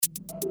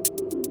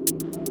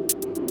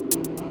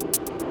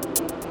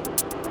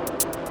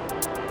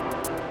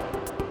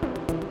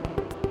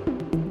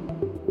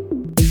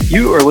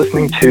You are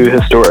listening to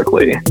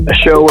Historically, a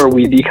show where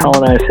we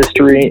decolonize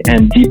history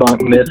and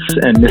debunk myths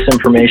and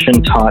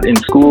misinformation taught in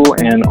school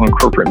and on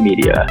corporate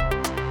media.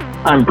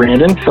 I'm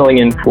Brandon, filling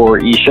in for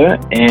Isha,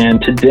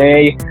 and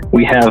today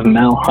we have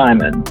Mal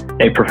Hyman,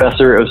 a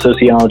professor of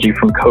sociology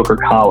from Coker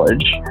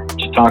College,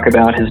 to talk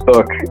about his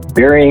book,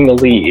 Burying the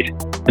Lead,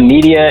 the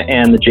Media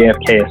and the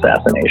JFK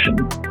Assassination.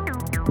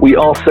 We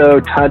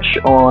also touch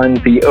on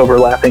the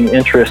overlapping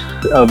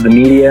interests of the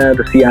media,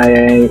 the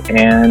CIA,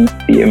 and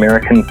the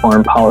American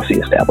foreign policy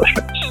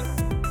establishments.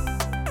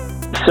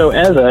 So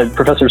as a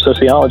professor of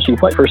sociology,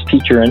 what first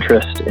piqued your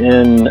interest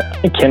in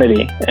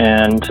Kennedy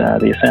and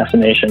the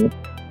assassination?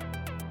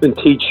 I've been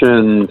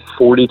teaching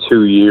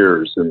 42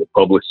 years in the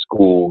public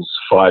schools,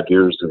 5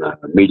 years in a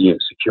medium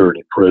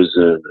security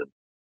prison, and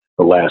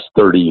the last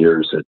 30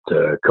 years at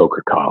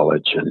Coker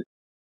College. And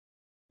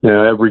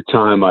every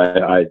time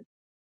I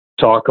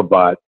talk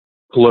about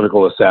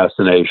political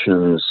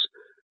assassinations,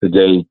 the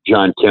day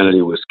John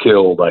Kennedy was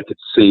killed, I could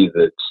see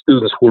that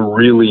students were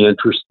really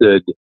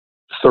interested,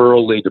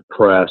 thoroughly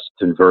depressed,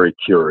 and very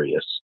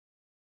curious.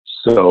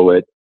 So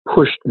it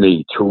pushed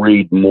me to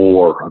read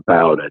more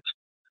about it.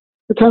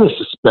 I kind of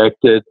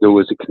suspected there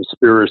was a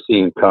conspiracy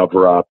and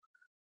cover-up,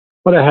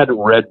 but I hadn't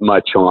read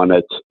much on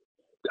it.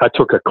 I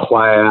took a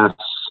class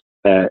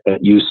at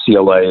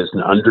UCLA as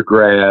an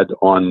undergrad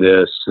on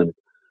this, and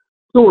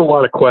there were a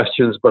lot of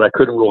questions, but I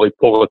couldn't really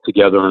pull it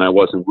together, and I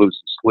wasn't losing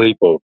sleep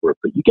over it.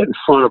 But you get in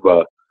front of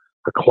a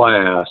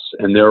class,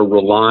 and they're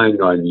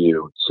relying on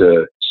you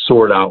to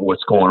sort out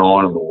what's going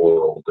on in the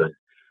world. And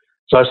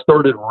so I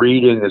started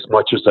reading as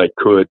much as I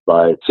could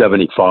by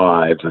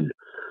 75, and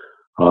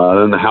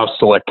then the House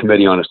Select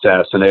Committee on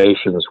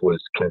Assassinations was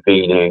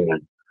convening,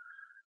 and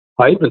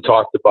I even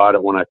talked about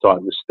it when I taught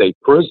in the state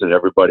prison.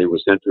 Everybody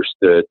was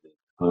interested.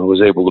 I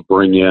was able to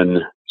bring in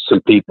some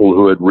people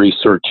who had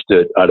researched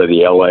it out of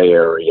the LA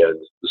area and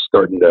was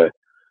starting to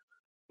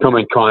come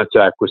in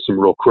contact with some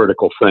real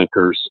critical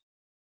thinkers.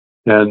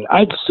 And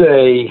I'd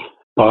say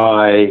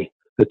by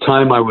the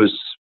time I was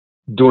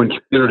doing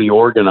community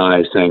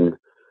organizing,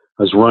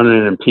 I was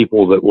running in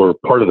people that were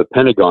part of the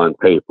Pentagon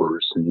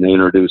Papers, and they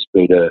introduced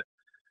me to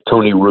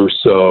Tony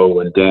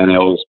Russo and Dan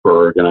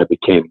Ellsberg, and I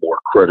became more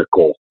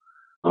critical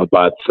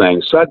about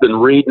things. So I'd been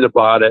reading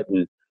about it,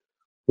 and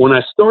when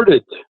I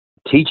started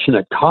teaching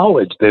at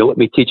college, they let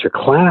me teach a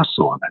class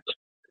on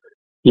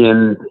it.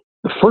 And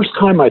the first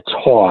time I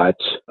taught,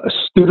 a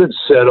student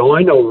said, "Oh,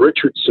 I know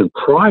Richardson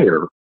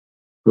Pryor,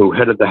 who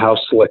headed the House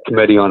Select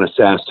Committee on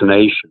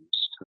Assassinations.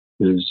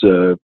 He's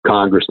a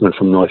congressman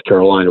from North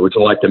Carolina. Would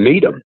you like to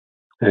meet him?"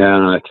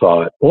 And I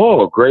thought,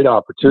 oh, great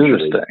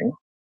opportunity. Interesting.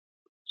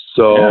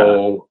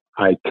 So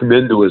yeah. I come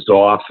into his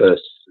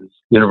office,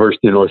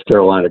 University of North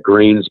Carolina,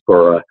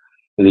 Greensboro,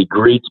 and he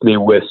greets me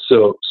with,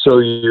 so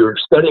you're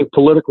studying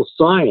political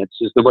science.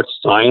 Is there much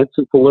science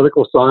in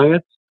political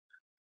science?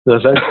 And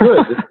I said,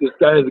 good. This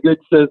guy has a good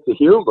sense of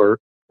humor.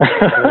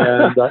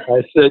 And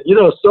I said,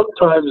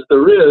 sometimes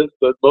there is,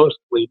 but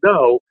mostly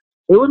no.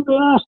 They wouldn't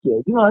ask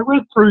you. I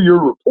read through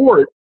your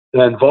report,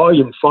 and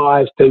volume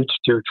 5, page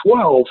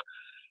 212,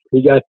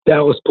 you got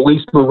Dallas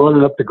policemen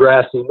running up the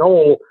grassy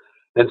knoll,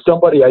 and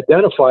somebody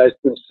identifies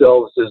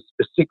themselves as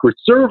a Secret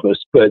Service,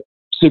 but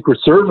Secret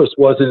Service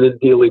wasn't in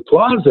Dealey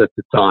Plaza at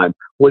the time.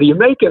 What do you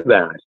make of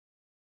that?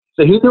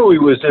 So he knew he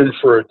was in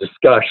for a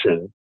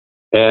discussion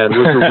and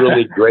was a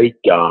really great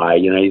guy.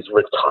 He's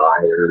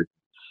retired.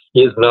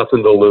 He has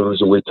nothing to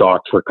lose, and we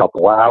talked for a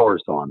couple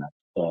hours on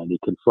it, and he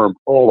confirmed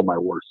all of my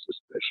worst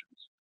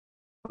suspicions.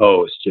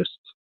 Oh, it's just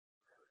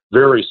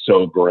very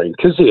sobering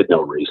because he had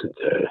no reason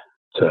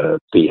to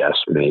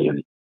BS me.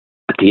 And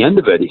at the end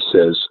of it, he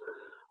says,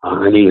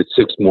 I needed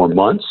 6 more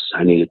months.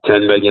 I needed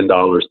 $10 million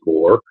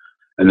more.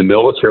 And the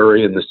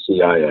military and the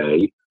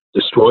CIA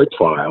destroyed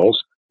files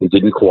and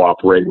didn't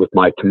cooperate with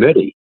my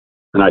committee.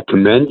 And I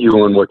commend you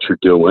on what you're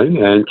doing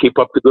and keep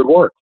up the good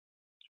work.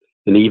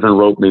 And he even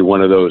wrote me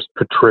one of those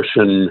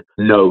patrician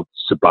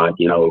notes about,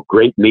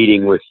 great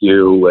meeting with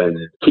you and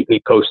keep me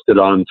posted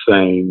on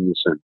things.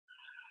 And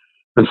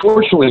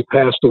unfortunately, he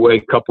passed away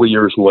a couple of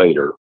years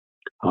later.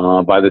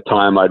 By the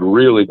time I'd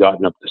really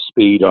gotten up to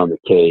speed on the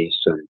case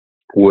and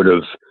would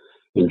have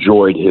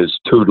enjoyed his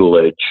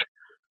tutelage.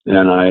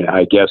 And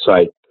I guess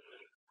I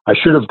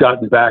should have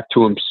gotten back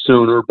to him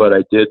sooner, but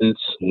I didn't.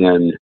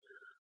 And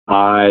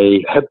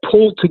I had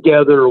pulled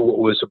together what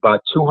was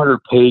about 200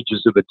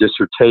 pages of a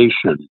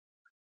dissertation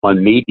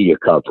on media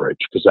coverage,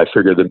 because I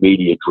figured the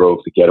media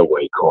drove the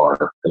getaway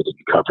car. They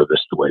didn't cover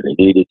this the way they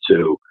needed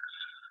to.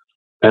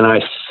 And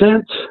I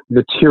sent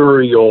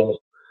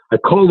material. I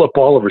called up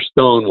Oliver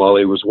Stone while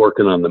he was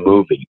working on the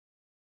movie.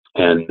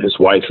 And his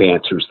wife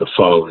answers the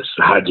phone. I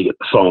said, how'd you get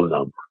the phone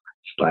number?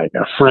 It's like,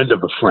 a friend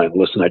of a friend.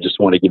 Listen, I just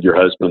want to give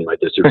your husband my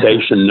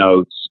dissertation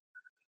notes.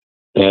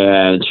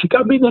 And she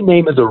got me the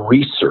name of the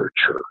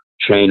researcher,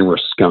 Jane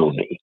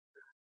Rasconi,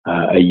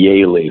 a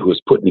Yaley who was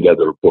putting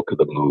together a book of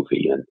the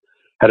movie. And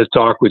had a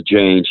talk with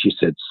Jane. She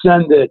said,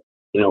 send it.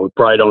 We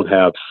probably don't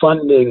have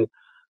funding,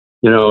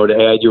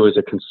 to add you as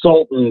a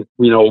consultant.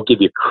 We'll give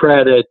you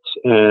credit.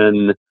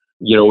 And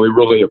we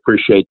really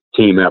appreciate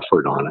the team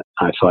effort on it.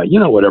 I thought,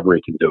 whatever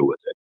he can do with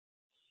it.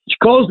 She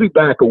calls me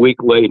back a week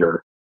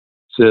later,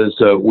 says,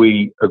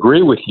 we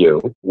agree with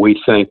you.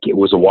 We think it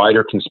was a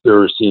wider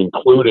conspiracy,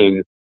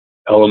 including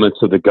elements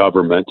of the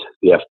government,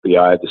 the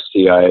FBI, the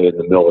CIA, and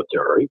the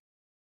military.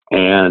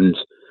 And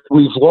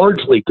we've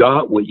largely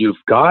got what you've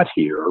got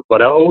here,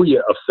 but I owe you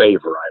a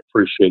favor. I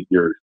appreciate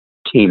your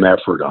team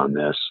effort on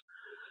this.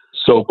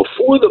 So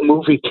before the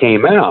movie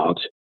came out,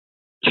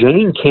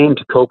 Jane came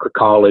to Coker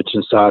College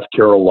in South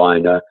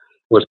Carolina,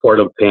 was part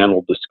of a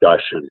panel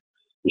discussion.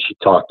 And she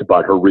talked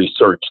about her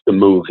research, the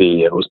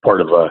movie. It was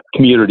part of a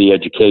community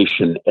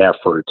education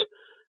effort,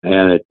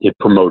 and it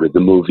promoted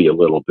the movie a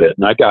little bit.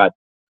 And I got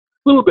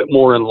a little bit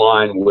more in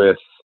line with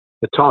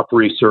the top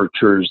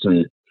researchers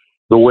and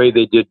the way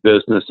they did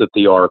business at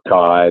the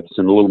archives,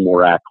 and a little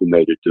more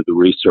acclimated to the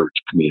research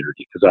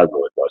community because I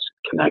really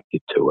wasn't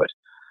connected to it.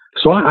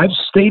 So I've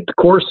stayed the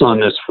course on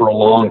this for a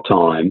long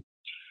time,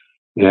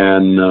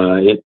 and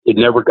it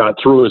never got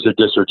through as a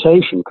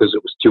dissertation because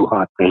it was too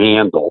hot to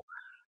handle,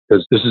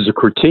 because this is a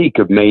critique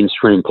of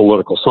mainstream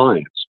political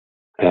science.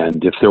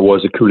 And if there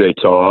was a coup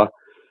d'etat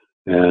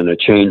and a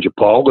change of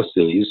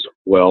policies,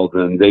 well,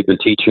 then they've been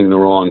teaching the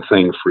wrong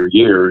thing for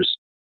years,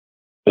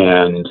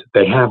 and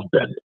they have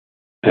been.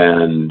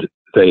 And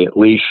they at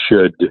least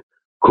should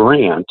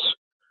grant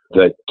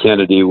that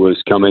Kennedy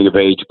was coming of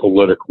age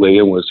politically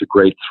and was a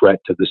great threat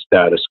to the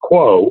status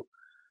quo,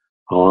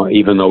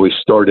 even though he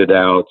started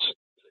out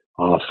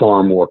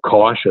far more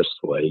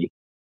cautiously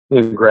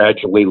and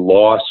gradually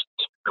lost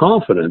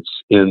confidence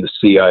in the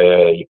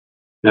CIA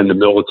and the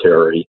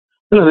military.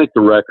 And I think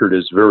the record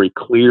is very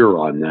clear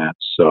on that.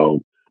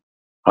 So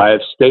I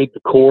have stayed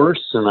the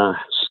course, and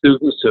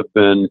students have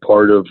been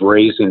part of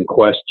raising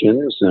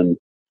questions, and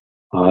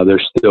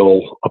they're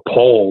still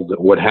appalled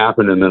at what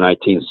happened in the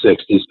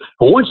 1960s.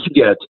 And once you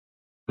get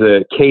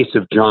the case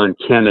of John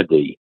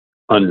Kennedy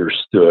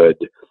understood,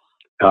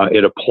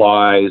 it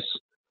applies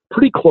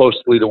pretty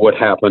closely to what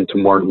happened to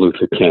Martin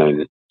Luther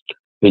King.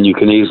 And you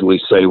can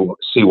easily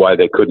see why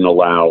they couldn't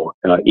allow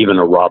even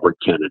a Robert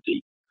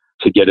Kennedy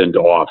to get into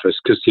office,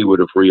 because he would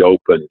have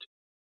reopened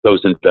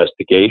those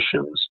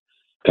investigations.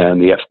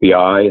 And the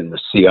FBI and the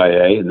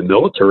CIA and the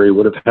military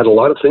would have had a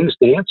lot of things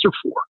to answer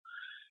for.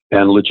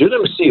 And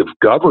legitimacy of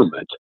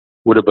government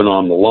would have been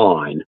on the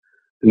line.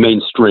 The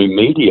mainstream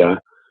media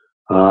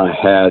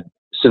had,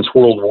 since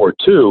World War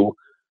II,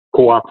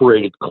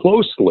 cooperated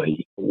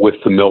closely with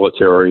the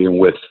military and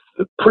with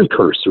the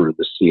precursor of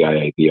the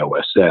CIA, the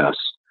OSS.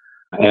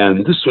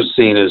 And this was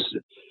seen as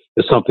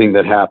something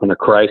that happened, a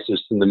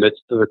crisis in the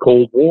midst of the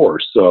Cold War.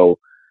 So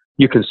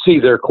you can see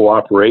their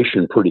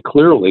cooperation pretty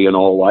clearly, and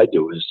all I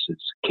do is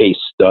case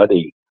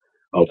study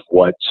of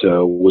what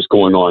was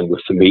going on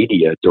with the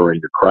media during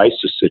the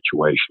crisis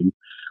situation,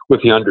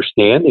 with the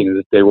understanding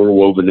that they were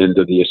woven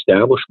into the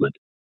establishment.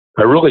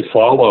 I really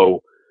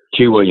follow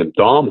G. William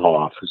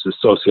Domhoff, who's a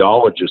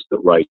sociologist that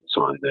writes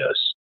on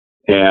this,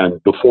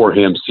 and before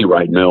him, C.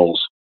 Wright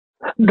Mills.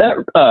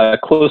 That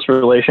close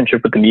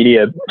relationship with the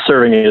media,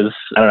 serving as,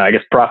 I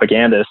guess,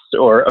 propagandists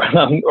or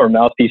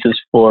mouthpieces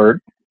for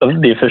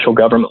the official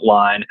government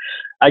line,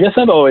 I guess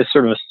I've always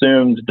sort of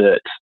assumed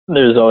that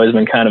there's always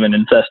been kind of an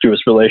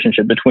incestuous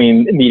relationship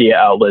between media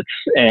outlets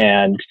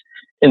and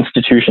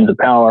institutions of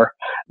power.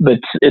 But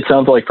it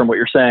sounds like from what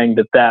you're saying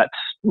that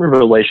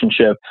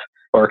relationship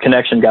or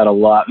connection got a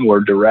lot more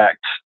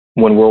direct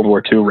when World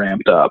War II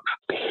ramped up.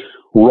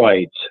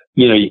 Right.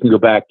 You can go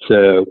back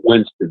to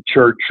Winston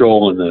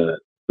Churchill and the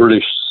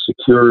British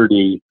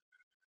security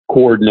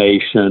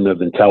coordination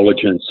of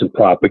intelligence and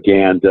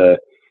propaganda.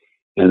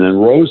 And then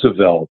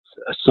Roosevelt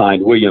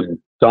assigned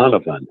William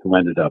Donovan, who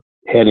ended up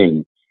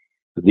heading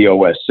the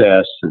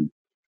OSS, and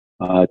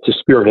to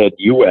spearhead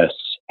U.S.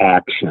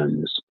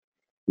 actions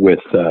with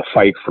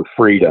Fight for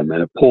Freedom.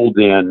 And it pulled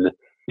in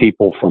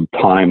people from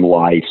Time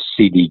Life,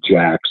 C.D.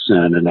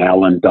 Jackson and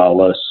Allen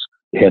Dulles,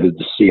 headed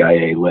the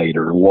CIA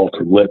later, and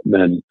Walter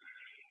Lippmann,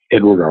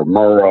 Edward R.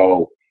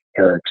 Murrow,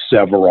 Eric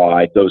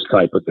Sevareid, those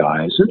type of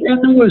guys. And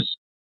it was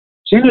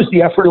seen as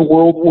the effort of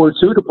World War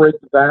II to break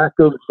the back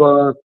of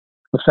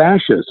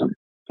fascism.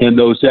 And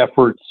those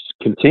efforts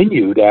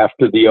continued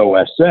after the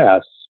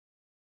OSS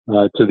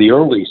to the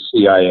early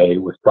CIA,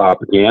 with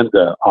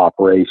propaganda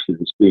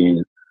operations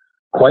being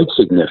quite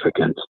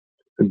significant.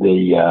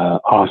 The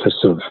Office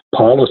of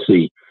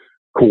Policy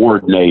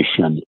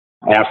Coordination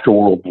after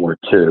World War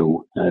II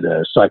had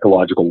a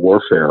psychological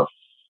warfare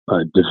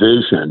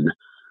division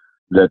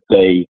that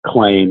they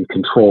claimed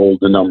controlled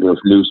the number of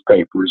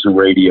newspapers and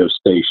radio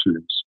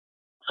stations,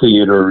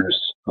 theaters,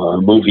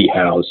 movie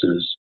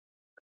houses.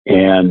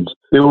 And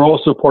they were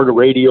also part of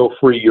Radio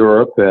Free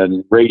Europe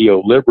and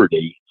Radio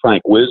Liberty.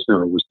 Frank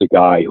Wisner was the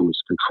guy who was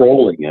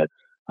controlling it.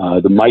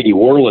 The mighty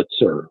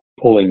Wurlitzer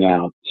pulling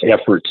out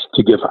efforts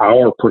to give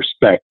our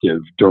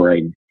perspective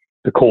during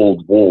the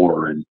Cold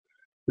War. And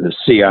the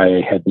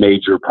CIA had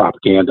major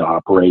propaganda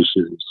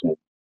operations in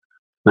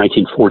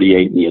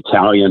 1948 in the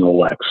Italian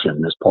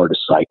election as part of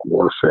psych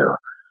warfare.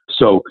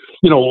 So,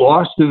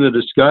 lost in the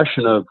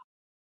discussion of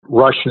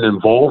Russian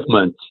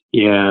involvement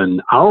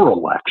in our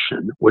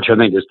election, which I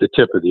think is the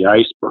tip of the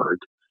iceberg,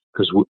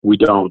 because we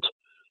don't,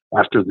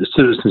 after the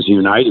Citizens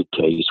United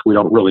case, we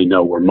don't really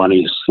know where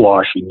money is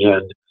sloshing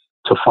in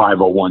to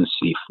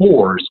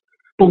 501c4s.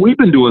 But we've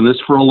been doing this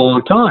for a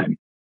long time.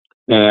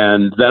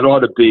 And that ought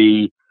to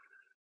be,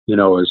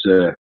 as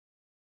a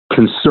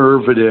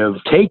conservative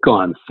take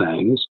on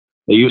things.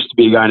 There used to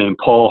be a guy named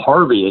Paul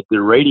Harvey at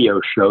the radio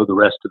show, The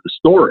Rest of the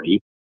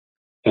Story.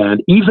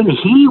 And even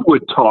he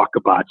would talk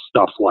about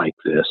stuff like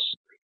this.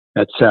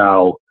 That's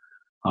how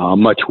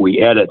much we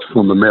edit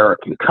from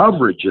American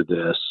coverage of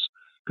this,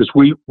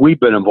 because we've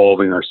been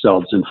involving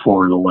ourselves in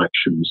foreign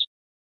elections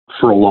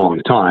for a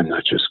long time,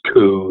 not just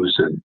coups,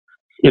 and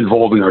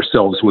involving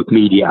ourselves with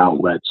media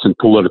outlets and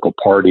political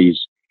parties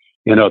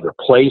in other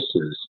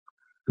places.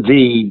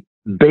 The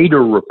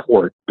Bader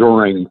report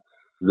during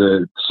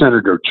the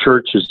Senator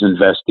Church's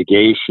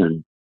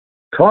investigation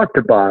talked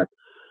about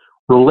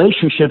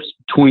relationships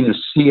between the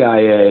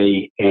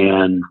CIA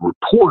and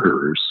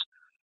reporters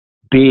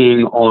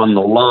being on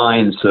the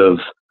lines of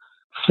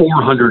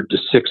 400 to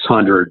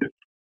 600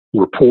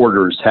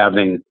 reporters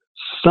having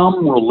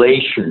some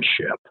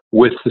relationship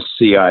with the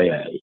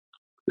CIA.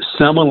 The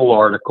seminal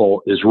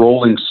article is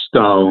Rolling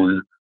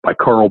Stone by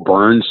Carl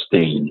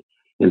Bernstein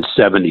in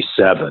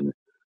 1977,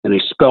 and he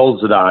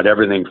spells it out,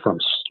 everything from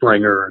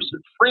stringers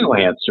and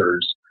freelancers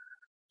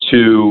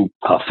to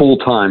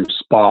full-time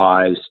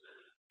spies,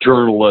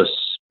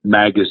 journalists,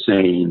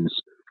 magazines.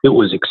 It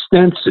was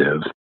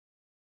extensive.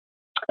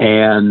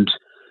 And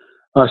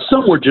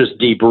some were just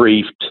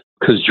debriefed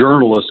because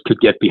journalists could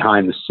get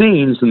behind the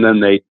scenes, and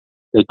then they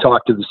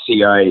talked to the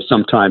CIA,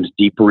 sometimes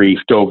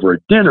debriefed over a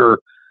dinner.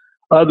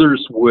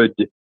 Others would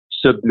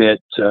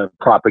submit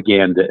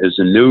propaganda as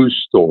a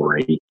news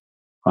story.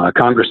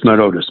 Congressman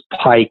Otis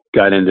Pike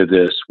got into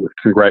this with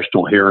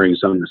congressional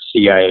hearings on the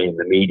CIA and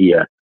the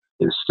media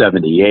in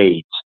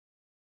 1978.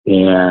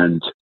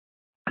 And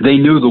they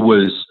knew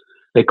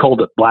they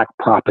called it black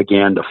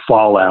propaganda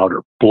fallout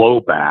or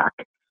blowback,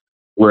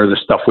 where the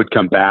stuff would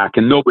come back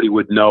and nobody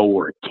would know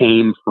where it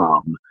came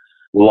from.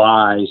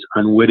 Lies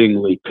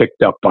unwittingly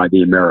picked up by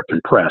the American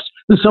press.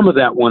 And some of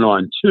that went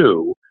on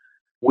too.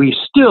 We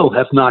still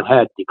have not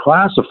had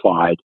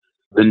declassified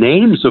the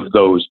names of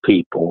those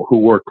people who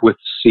worked with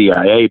the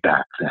CIA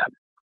back then.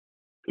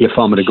 If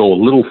I'm going to go a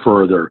little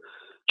further,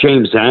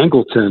 James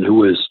Angleton, who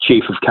was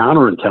chief of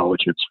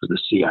counterintelligence for the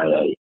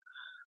CIA,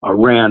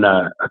 ran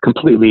a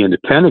completely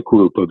independent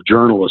group of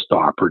journalist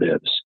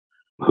operatives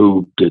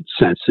who did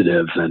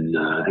sensitive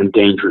and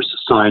dangerous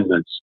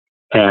assignments.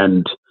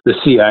 And the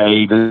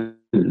CIA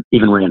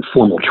even ran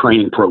formal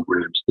training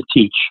programs to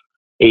teach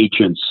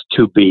agents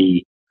to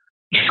be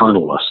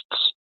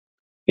journalists.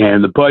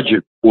 And the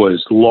budget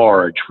was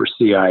large for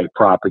CIA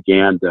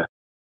propaganda.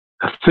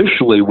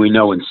 Officially, we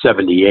know in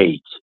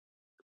 1978,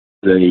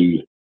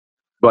 the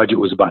budget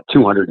was about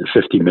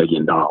 $250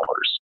 million.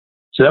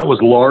 So that was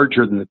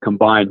larger than the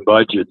combined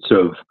budgets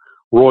of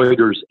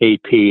Reuters,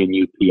 AP, and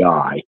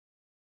UPI.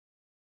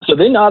 So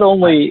they not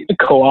only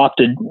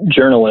co-opted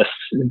journalists,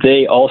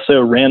 they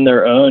also ran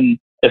their own,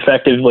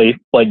 effectively,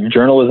 like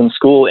journalism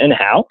school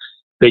in-house?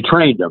 They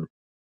trained them.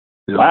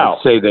 Wow.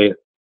 I'd say they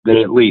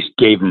at least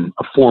gave them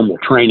a formal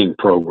training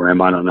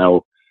program. I don't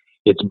know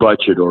its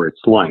budget or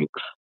its length.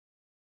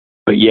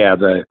 But yeah,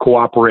 the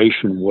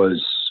cooperation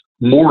was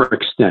more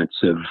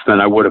extensive than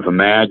I would have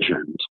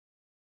imagined.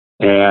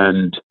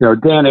 And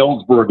Dan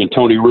Ellsberg and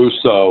Tony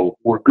Russo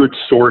were good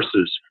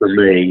sources for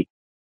me.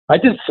 I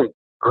did some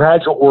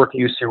graduate work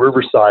at UC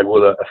Riverside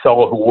with a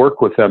fellow who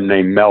worked with them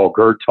named Mel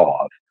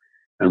Gertov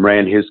and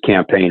ran his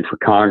campaign for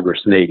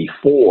Congress in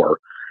 1984.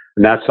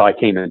 And that's how I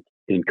came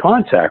in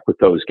contact with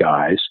those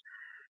guys.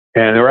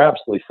 And they're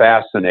absolutely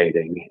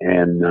fascinating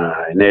and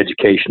an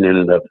education in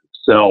and of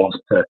themselves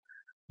to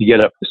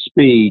get up to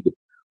speed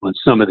on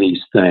some of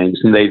these things.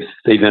 And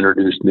they've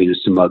introduced me to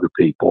some other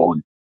people.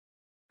 And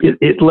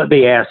it let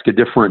me ask a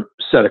different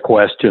set of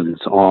questions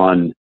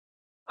on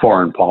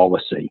foreign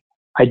policy.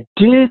 I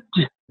did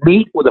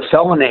meet with a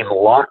fellow named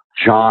Locke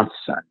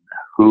Johnson,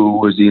 who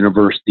was a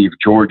University of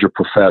Georgia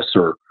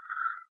professor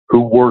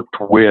who worked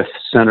with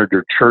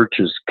Senator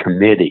Church's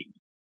committee.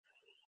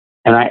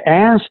 And I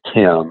asked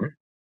him,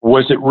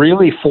 was it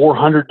really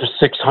 400 to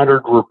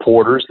 600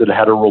 reporters that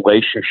had a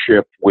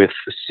relationship with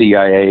the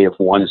CIA of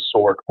one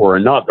sort or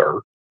another?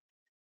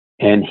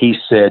 And he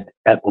said,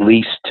 at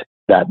least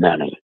that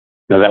many.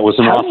 Now, that was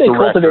an off the record.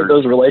 How did they cultivate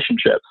those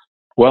relationships?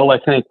 Well, I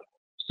think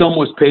some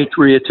was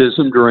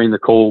patriotism during the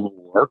Cold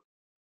War.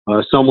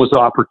 Some was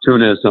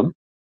opportunism.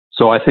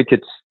 So I think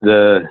it's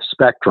the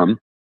spectrum.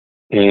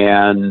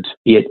 And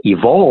it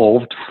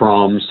evolved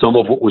from some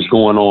of what was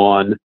going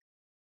on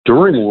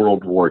during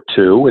World War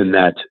II, in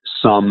that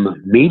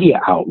some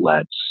media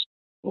outlets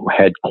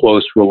had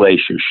close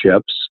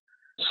relationships.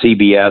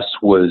 CBS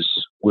was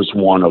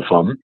one of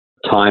them.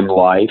 Time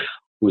Life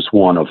was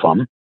one of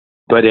them.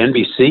 But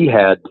NBC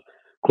had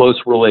close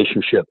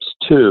relationships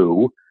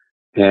too,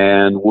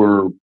 and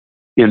were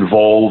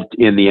involved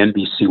in the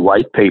NBC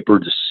white paper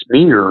to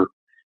smear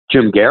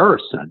Jim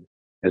Garrison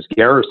as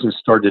Garrison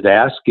started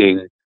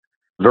asking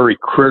very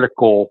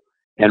critical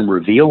and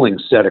revealing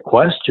set of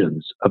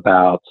questions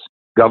about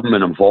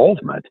government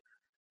involvement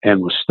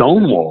and was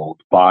stonewalled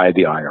by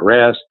the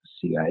IRS,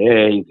 the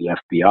CIA, the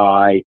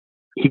FBI.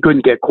 He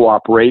couldn't get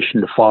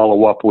cooperation to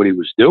follow up what he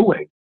was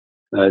doing.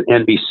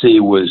 NBC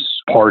was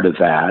part of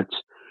that.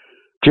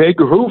 J.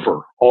 Edgar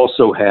Hoover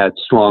also had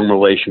strong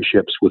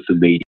relationships with the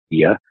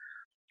media.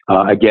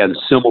 Again,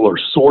 similar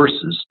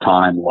sources,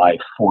 Time,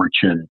 Life,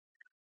 Fortune,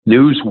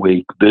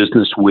 Newsweek,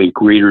 Business Week,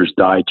 Reader's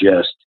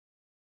Digest,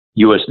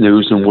 U.S.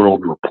 News and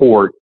World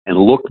Report, and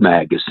Look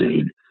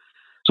magazine.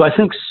 So I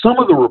think some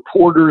of the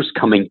reporters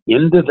coming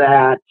into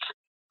that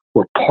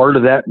were part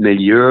of that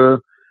milieu.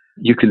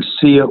 You can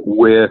see it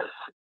with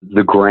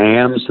the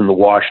Grahams and the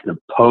Washington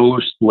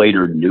Post,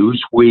 later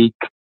Newsweek.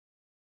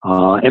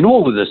 And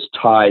all of this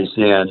ties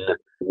in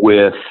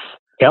with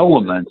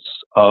elements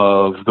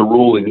of the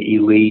ruling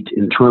elite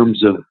in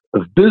terms of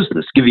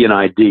business. Give you an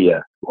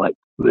idea, like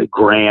the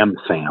Graham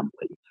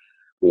family,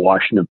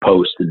 Washington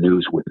Post and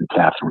Newsweek and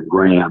Katharine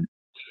Graham.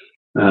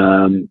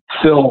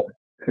 Phil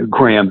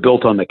Graham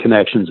built on the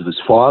connections of his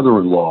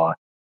father-in-law,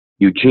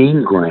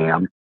 Eugene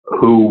Graham,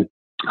 who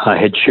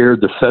had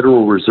chaired the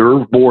Federal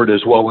Reserve Board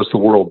as well as the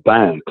World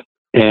Bank.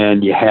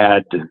 And you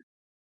had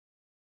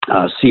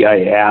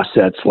CIA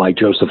assets like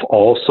Joseph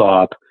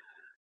Alsop,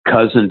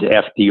 cousin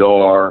to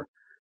FDR,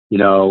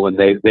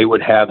 and they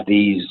would have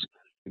these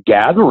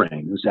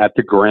gatherings at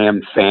the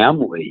Graham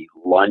family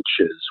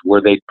lunches where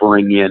they'd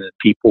bring in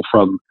people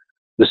from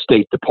the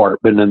State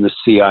Department and the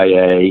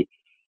CIA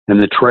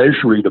and the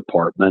Treasury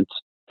Department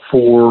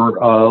for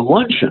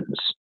luncheons.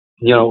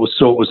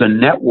 So it was a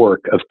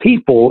network of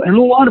people, and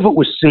a lot of it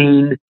was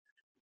seen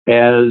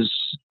as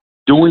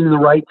doing the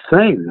right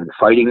thing and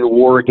fighting the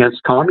war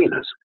against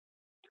communism.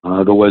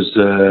 There was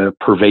a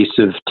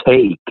pervasive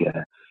take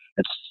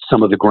at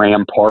some of the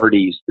Graham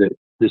parties that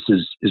this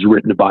is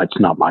written about. It's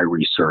not my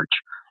research.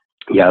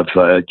 You have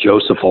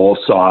Joseph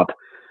Alsop,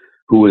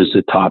 who was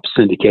a top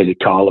syndicated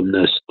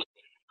columnist,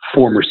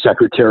 former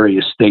Secretary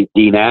of State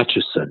Dean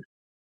Acheson,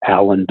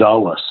 Alan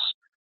Dulles,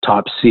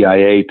 top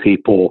CIA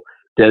people,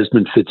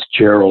 Desmond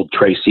Fitzgerald,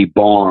 Tracy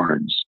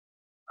Barnes,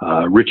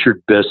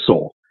 Richard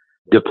Bissell,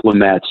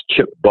 diplomats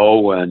Chip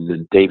Bowen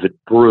and David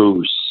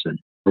Bruce, and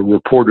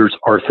reporters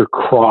Arthur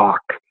Kroc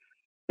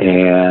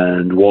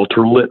and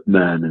Walter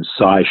Lippmann and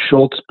Cy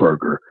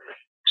Schultzberger.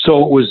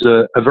 So it was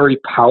a very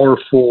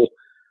powerful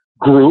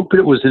group.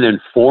 It was an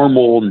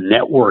informal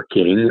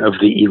networking of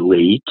the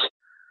elite,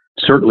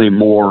 certainly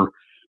more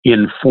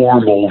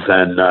informal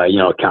than,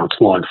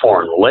 Council on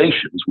Foreign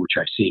Relations, which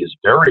I see as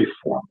very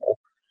formal.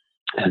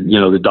 And,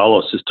 the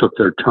Dulleses took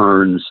their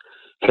turns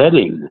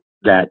heading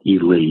that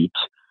elite.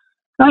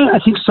 I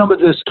think some of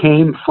this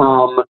came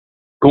from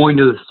going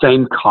to the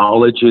same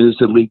colleges,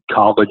 elite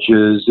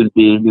colleges, and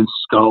being in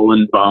Skull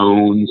and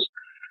Bones.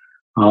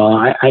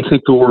 I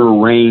think there were a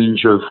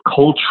range of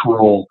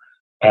cultural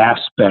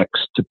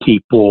aspects to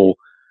people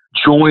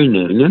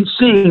joining and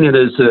seeing it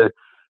as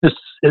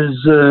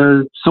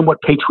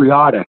somewhat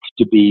patriotic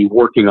to be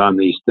working on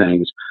these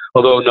things,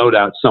 although no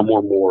doubt some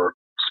were more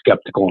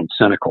skeptical and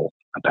cynical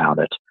about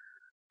it.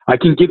 I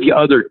can give you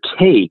other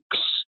takes.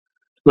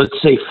 Let's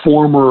say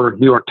former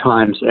New York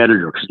Times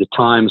editor, because the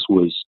Times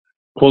was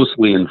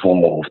closely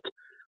involved,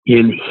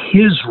 in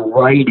his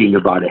writing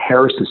about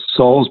Harrison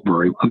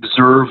Salisbury,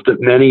 observed that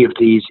many of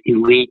these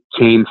elite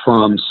came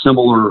from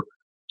similar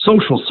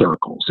social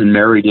circles and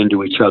married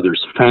into each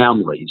other's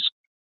families.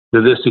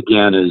 Now, this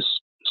again is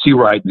C.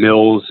 Wright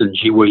Mills and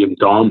G. William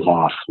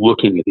Domhoff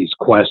looking at these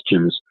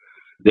questions.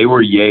 They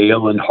were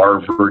Yale and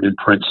Harvard and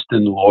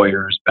Princeton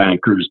lawyers,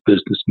 bankers,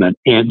 businessmen,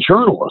 and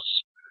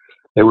journalists.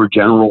 They were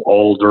General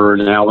Alder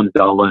and Alan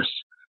Dulles,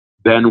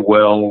 Ben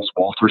Wells,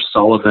 Walter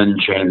Sullivan,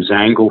 James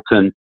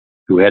Angleton,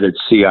 who headed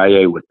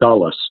CIA with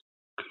Dulles,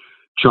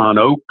 John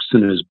Oakes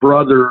and his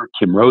brother,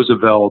 Kim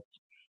Roosevelt,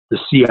 the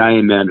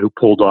CIA men who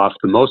pulled off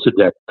the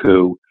Mossadegh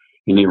coup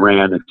in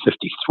Iran in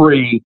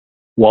 '53,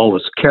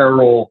 Wallace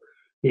Carroll,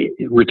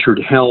 Richard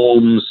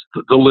Helms,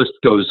 the list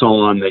goes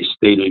on. They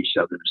stayed at each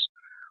other's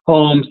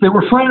homes. They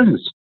were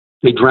friends.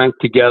 They drank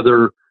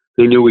together.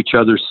 They knew each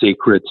other's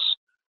secrets,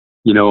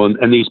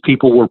 and these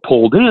people were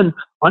pulled in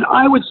on,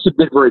 I would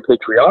submit, very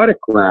patriotic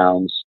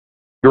grounds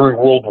during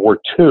World War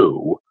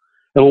II.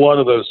 And a lot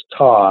of those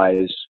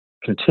ties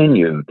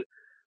continued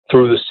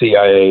through the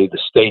CIA, the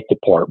State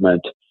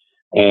Department,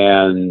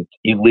 and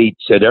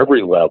elites at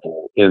every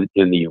level in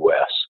the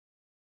U.S.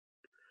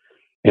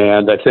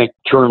 And I think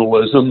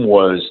journalism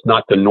was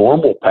not the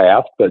normal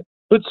path, but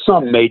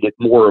some made it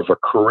more of a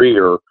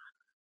career,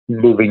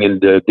 moving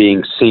into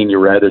being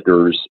senior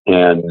editors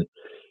and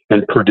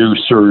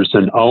producers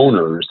and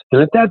owners.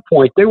 And at that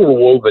point, they were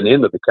woven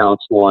into the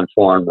Council on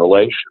Foreign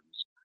Relations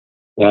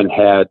and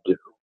had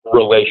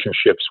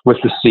relationships with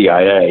the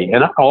CIA.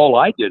 And all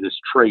I did is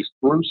trace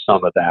through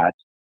some of that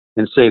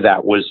and say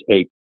that was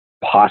a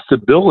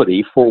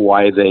possibility for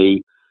why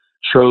they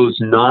chose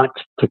not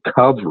to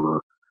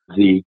cover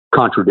the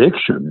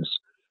contradictions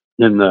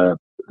in the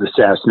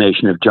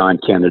assassination of John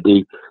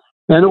Kennedy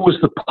And it was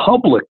the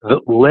public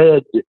that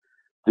led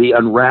the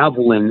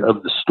unraveling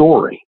of the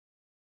story,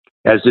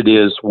 as it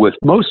is with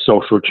most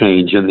social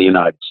change in the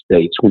United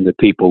States. When the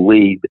people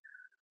lead,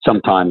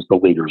 sometimes the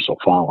leaders will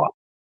follow.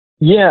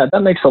 Yeah,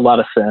 that makes a lot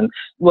of sense.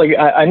 Like,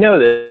 I know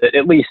that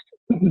at least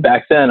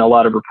back then, a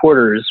lot of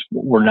reporters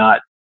were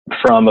not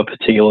from a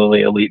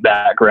particularly elite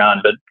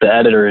background, but the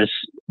editors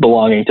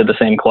belonging to the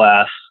same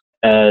class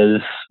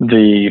as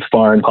the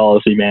foreign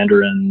policy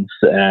mandarins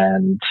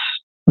and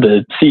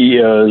the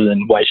CEOs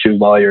and white shoe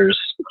lawyers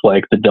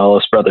like the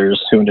Dulles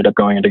brothers who ended up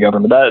going into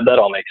government. That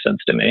all makes sense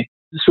to me.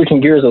 Switching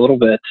gears a little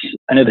bit,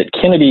 I know that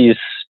Kennedy's,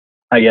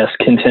 I guess,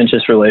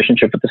 contentious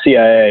relationship with the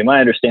CIA, my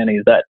understanding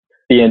is that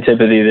the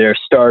antipathy there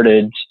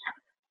started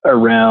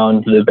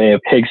around the Bay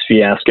of Pigs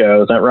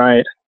fiasco. Is that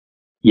right?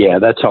 Yeah,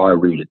 that's how I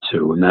read it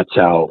too. And that's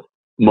how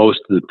most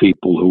of the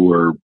people who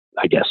are,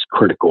 I guess,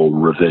 critical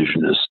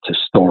revisionist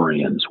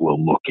historians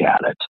will look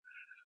at it.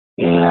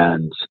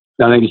 And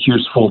I think it's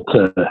useful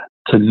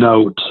to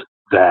note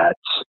that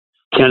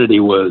Kennedy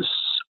was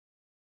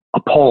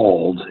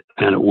appalled,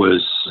 and it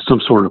was some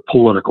sort of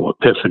political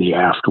epiphany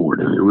afterward,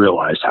 and he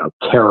realized how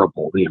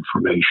terrible the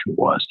information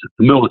was, that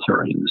the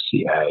military and the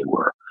CIA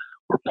were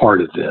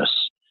part of this.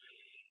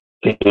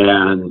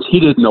 And he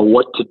didn't know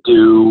what to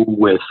do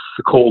with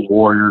the cold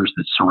warriors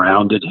that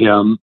surrounded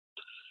him.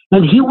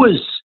 And he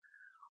was,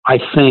 I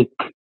think,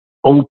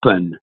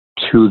 open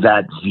to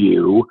that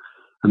view.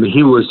 I mean,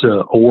 he was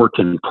a work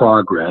in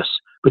progress.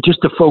 But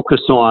just to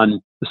focus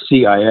on the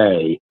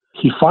CIA,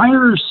 he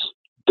fires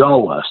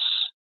Dulles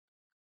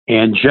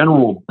and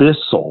General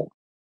Bissell,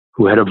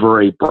 who had a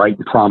very bright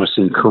and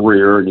promising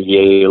career in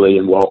Yale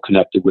and well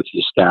connected with the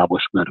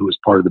establishment, who was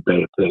part of the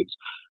Bay of Pigs,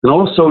 and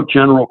also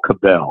General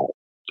Cabell.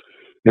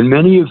 And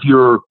many of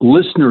your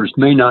listeners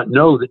may not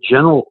know that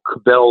General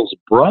Cabell's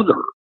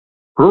brother,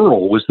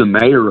 Earl, was the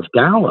mayor of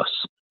Dallas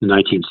in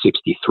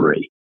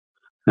 1963,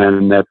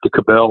 and that the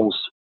Cabell's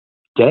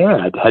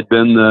dad had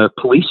been the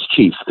police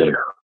chief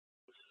there.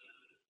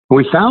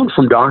 We found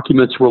from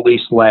documents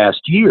released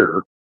last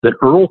year that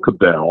Earl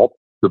Cabell,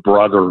 the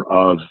brother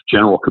of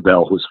General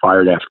Cabell, who was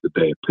fired after the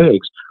Bay of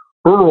Pigs,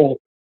 Earl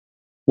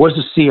was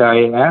a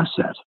CIA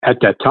asset at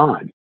that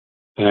time.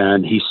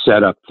 And he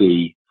set up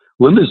the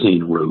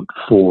limousine route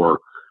for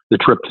the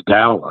trip to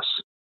Dallas.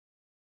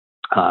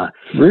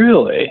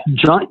 Really?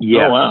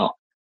 Yes. Oh, wow.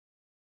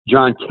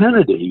 John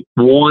Kennedy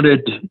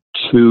wanted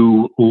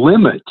to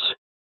limit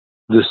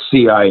the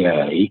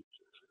CIA,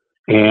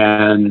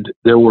 and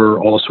there were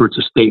all sorts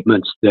of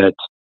statements that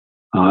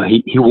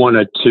he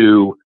wanted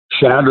to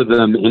shatter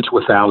them into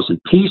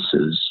 1,000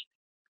 pieces.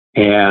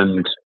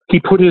 And he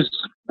put his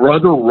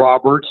brother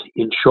Robert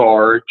in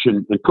charge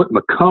and put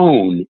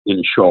McCone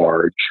in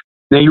charge.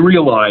 Now, he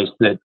realized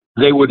that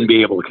they wouldn't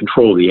be able to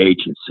control the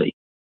agency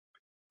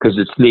because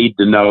it's need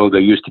to know. They're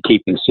used to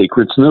keeping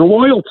secrets, and their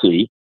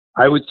loyalty,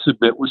 I would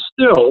submit, was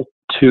still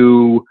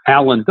to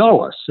Allen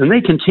Dulles. And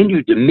they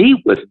continued to meet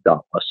with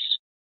Dulles,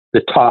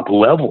 the top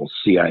level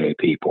CIA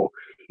people,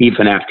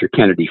 even after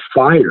Kennedy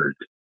fired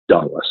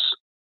Dulles.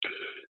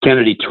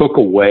 Kennedy took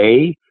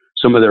away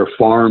some of their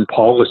foreign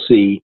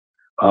policy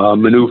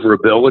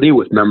maneuverability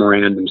with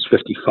memorandums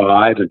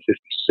 55 and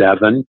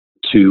 57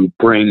 to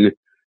bring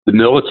the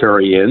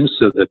military in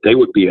so that they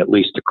would be at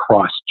least a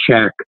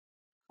cross-check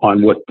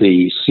on what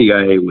the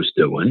CIA was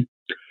doing.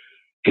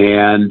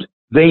 And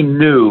they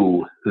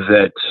knew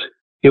that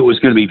it was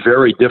going to be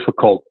very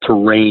difficult to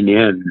rein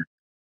in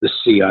the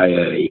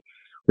CIA.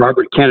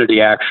 Robert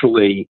Kennedy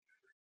actually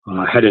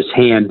had his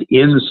hand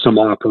in some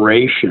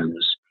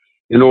operations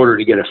in order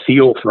to get a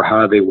feel for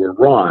how they were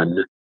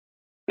run.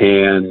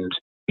 And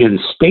in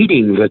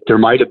stating that there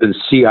might have been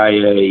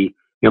CIA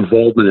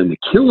involvement in the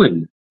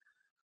killing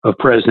of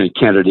President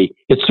Kennedy,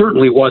 it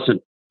certainly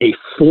wasn't a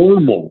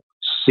formal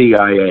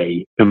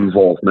CIA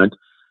involvement,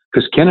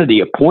 because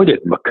Kennedy appointed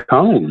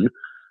McCone,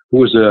 who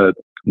was a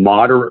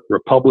moderate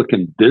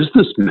Republican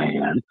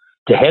businessman,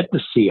 to head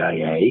the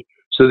CIA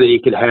so that he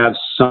could have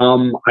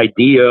some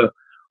idea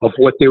of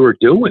what they were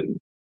doing.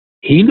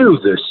 He knew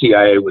the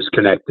CIA was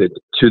connected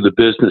to the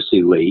business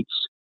elites.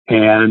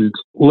 And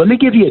let me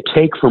give you a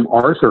take from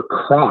Arthur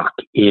Kroc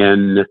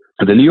in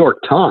the New York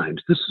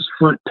Times. This is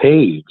front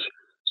page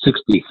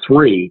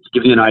 63, to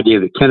give you an idea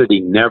that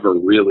Kennedy never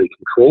really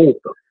controlled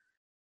them.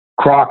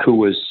 Kroc, who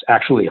was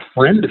actually a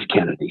friend of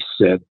Kennedy,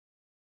 said,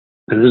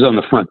 and it is on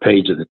the front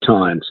page of the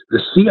Times,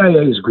 the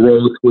CIA's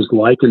growth was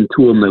likened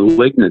to a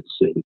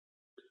malignancy,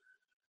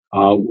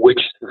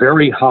 which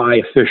very high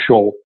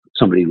official,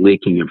 somebody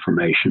leaking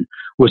information,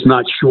 was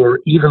not sure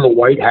even the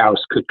White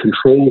House could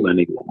control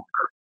any longer.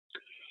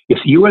 If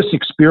the U.S.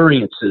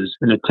 experiences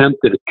an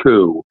attempt at a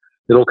coup,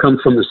 it'll come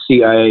from the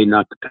CIA,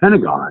 not the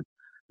Pentagon.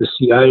 The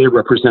CIA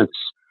represents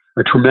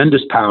a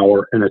tremendous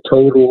power and a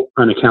total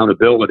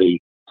unaccountability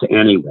to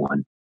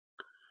anyone.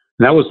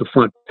 And that was the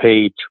front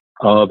page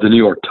of the New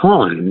York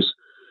Times,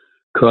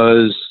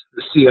 because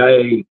the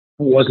CIA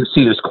wasn't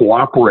seen as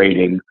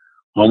cooperating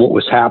on what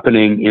was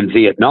happening in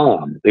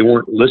Vietnam. They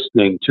weren't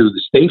listening to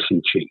the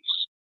station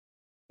chiefs.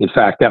 In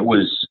fact, that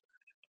was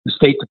the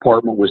State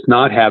Department was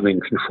not having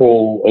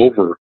control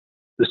over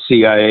the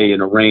CIA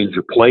in a range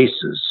of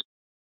places.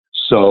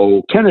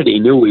 So Kennedy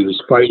knew he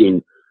was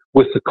fighting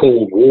with the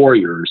Cold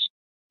Warriors,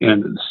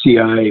 and the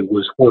CIA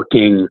was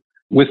working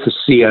with the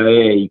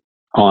CIA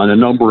on a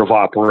number of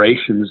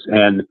operations.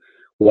 And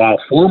while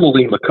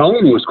formally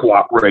McCone was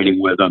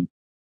cooperating with him,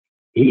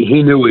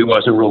 he knew he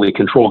wasn't really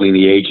controlling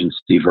the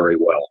agency very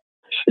well.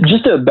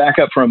 Just to back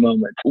up for a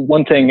moment,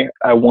 one thing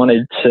I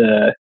wanted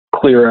to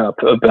clear up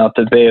about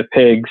the Bay of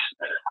Pigs,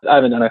 I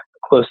haven't done a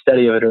close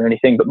study of it or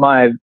anything, but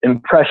my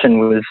impression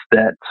was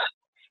that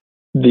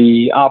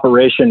the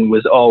operation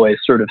was always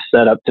sort of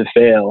set up to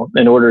fail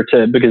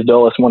because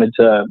Dulles wanted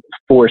to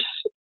force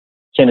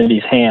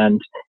Kennedy's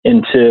hand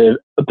into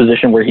a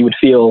position where he would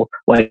feel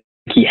like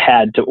he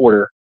had to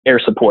order air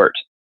support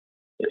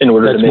in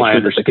order to make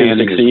sure that the coup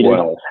succeeded.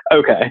 Well.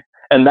 Okay.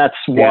 And that's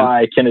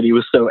why Kennedy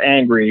was so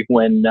angry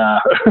when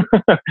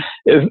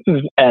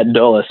at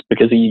Dulles,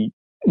 because he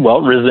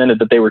resented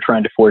that they were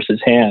trying to force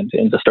his hand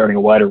into starting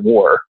a wider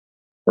war.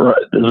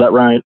 Is that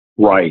right?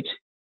 Right.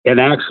 And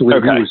actually,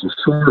 he was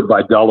assured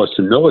by Dulles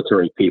and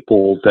military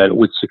people that it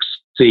would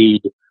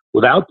succeed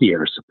without the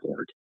air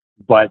support.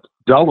 But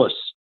Dulles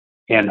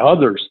and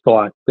others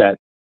thought that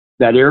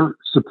air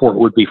support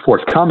would be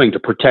forthcoming to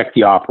protect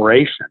the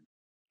operation.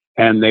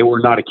 And they were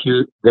not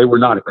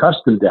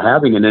accustomed to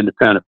having an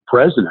independent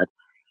president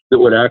that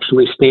would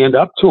actually stand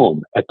up to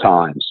him at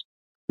times.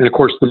 And of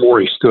course, the more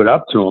he stood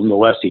up to him, the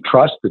less he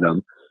trusted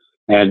him.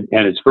 And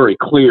it's very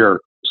clear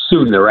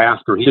soon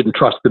thereafter, he didn't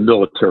trust the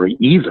military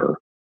either,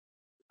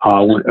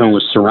 and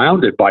was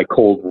surrounded by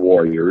Cold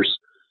Warriors.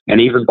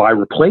 And even by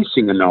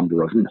replacing a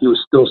number of them, he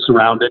was still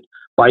surrounded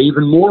by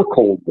even more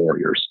Cold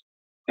Warriors.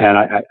 And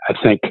I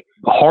think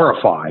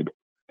horrified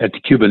at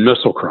the Cuban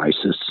Missile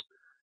Crisis,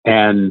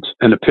 and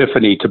an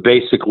epiphany to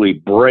basically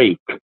break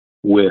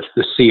with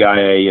the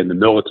CIA and the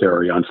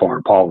military on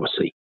foreign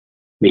policy.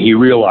 I mean, he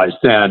realized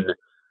then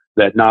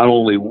that not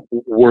only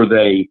were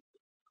they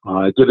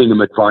giving him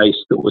advice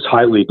that was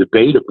highly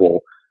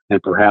debatable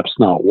and perhaps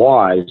not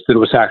wise, that it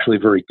was actually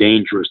very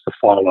dangerous to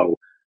follow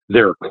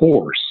their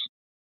course.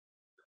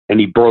 And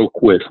he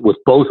broke with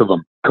both of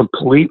them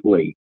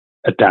completely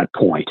at that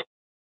point.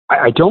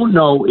 I don't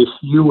know if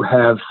you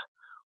have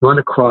run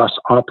across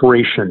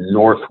Operation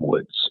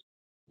Northwoods.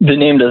 The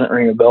name doesn't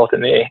ring a bell to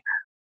me.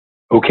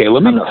 Okay,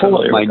 let me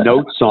pull up my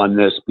notes on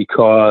this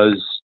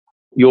because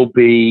you'll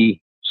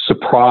be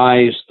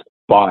surprised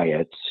by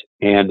it.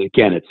 And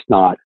again, it's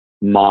not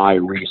my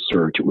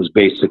research. It was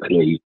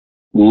basically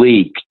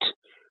leaked.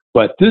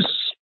 But this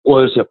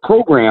was a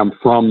program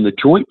from the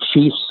Joint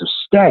Chiefs of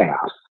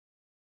Staff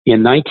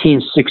in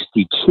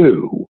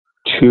 1962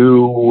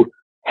 to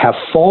have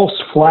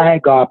false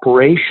flag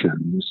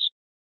operations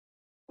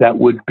that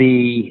would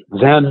be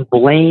then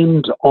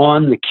blamed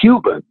on the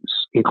Cubans,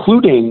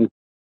 including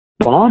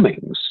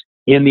bombings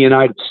in the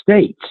United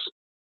States,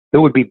 that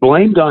would be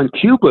blamed on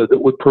Cuba,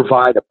 that would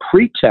provide a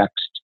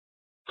pretext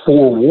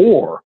for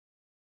war.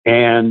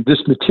 And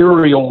this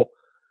material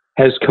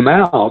has come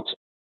out,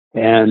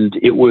 and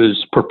it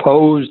was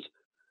proposed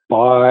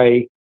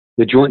by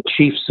the Joint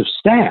Chiefs of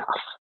Staff,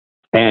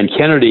 and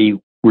Kennedy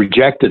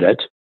rejected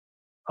it.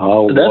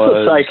 That's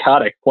a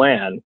psychotic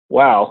plan.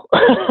 Wow.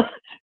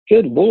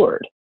 Good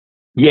Lord.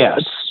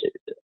 Yes.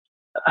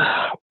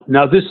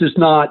 Now, this is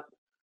not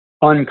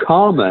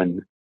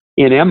uncommon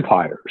in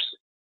empires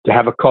to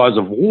have a cause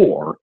of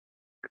war.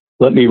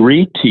 Let me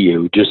read to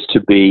you, just to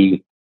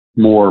be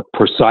more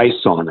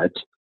precise on it.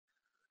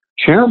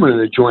 Chairman of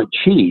the Joint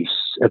Chiefs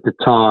at the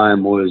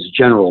time was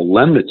General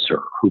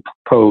Lemnitzer, who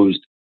proposed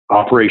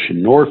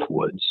Operation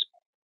Northwoods,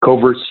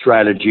 covert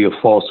strategy of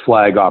false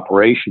flag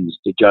operations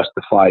to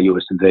justify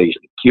U.S.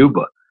 invasion of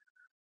Cuba.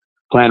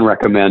 Plan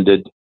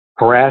recommended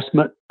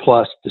harassment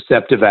plus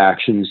deceptive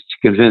actions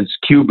to convince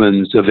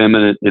Cubans of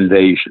imminent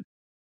invasion.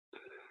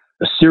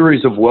 A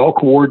series of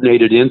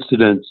well-coordinated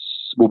incidents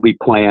will be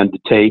planned to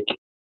take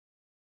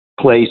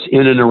place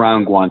in and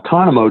around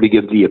Guantanamo to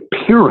give the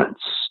appearance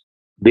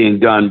being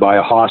done by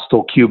a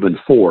hostile Cuban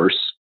force.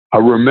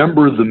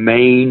 Remember, the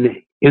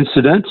main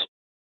incident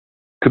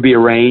could be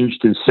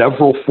arranged in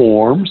several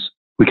forms.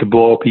 We could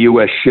blow up a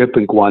U.S. ship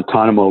in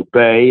Guantanamo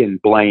Bay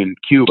and blame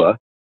Cuba.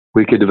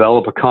 We could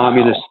develop a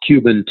communist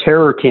Cuban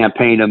terror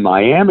campaign in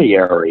Miami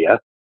area,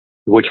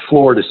 in which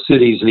Florida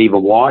cities and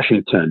even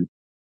Washington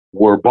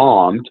were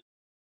bombed,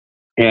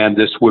 and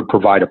this would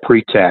provide a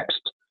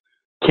pretext.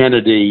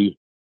 Kennedy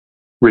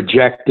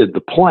rejected the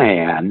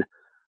plan,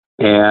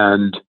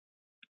 and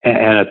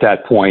at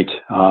that point,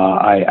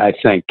 I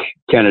think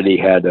Kennedy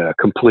had a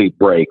complete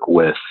break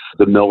with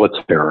the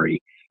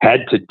military,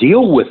 had to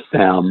deal with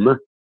them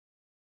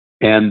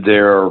and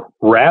their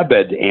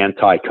rabid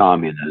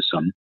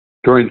anti-communism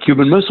during the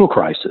Cuban Missile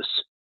Crisis.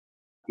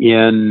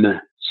 In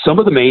some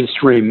of the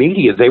mainstream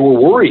media, they were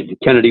worried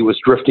that Kennedy was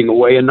drifting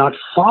away and not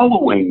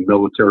following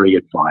military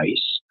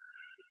advice.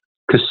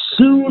 Because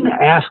soon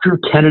after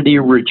Kennedy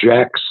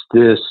rejects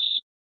this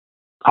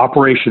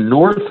Operation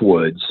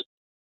Northwoods,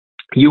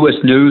 U.S.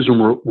 News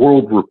and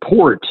World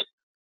Report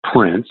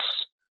prints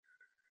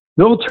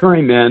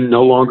Military men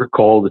no longer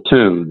call the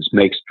tunes,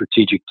 make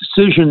strategic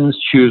decisions,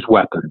 choose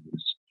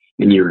weapons.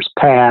 In years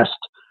past,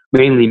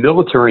 mainly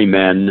military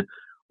men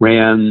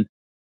ran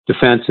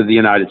defense of the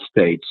United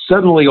States.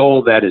 Suddenly,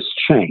 all that has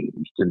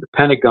changed. In the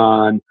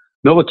Pentagon,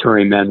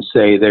 military men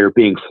say they're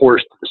being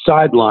forced to the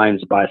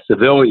sidelines by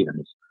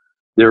civilians.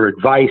 Their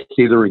advice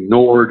either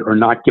ignored or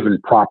not given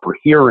proper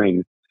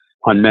hearing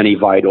on many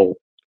vital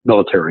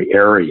military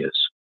areas.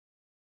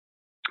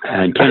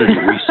 And Kennedy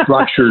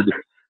restructured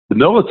the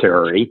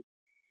military,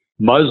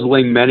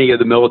 muzzling many of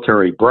the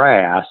military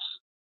brass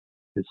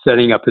and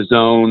setting up his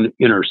own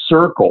inner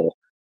circle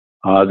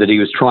that he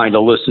was trying to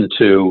listen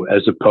to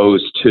as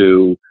opposed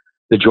to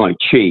the Joint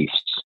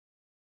Chiefs.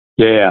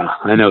 Yeah,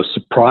 I know,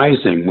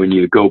 surprising when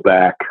you go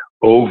back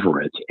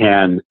over it.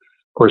 And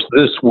of course,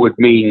 this would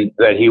mean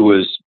that he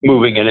was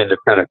moving an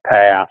independent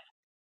path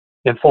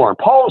in foreign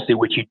policy,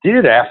 which he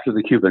did after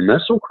the Cuban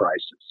Missile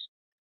Crisis.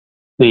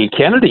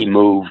 Kennedy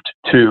moved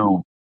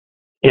to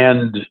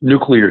end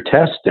nuclear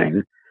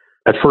testing,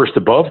 at first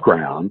above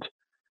ground,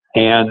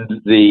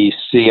 and the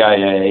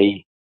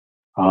CIA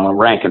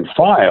rank and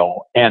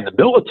file and the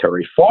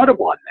military fought him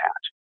on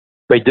that.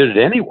 They did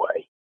it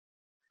anyway.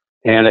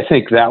 And I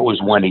think that was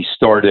when he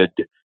started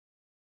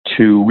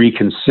to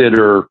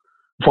reconsider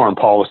foreign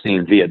policy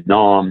in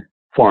Vietnam,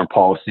 foreign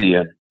policy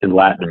in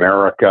Latin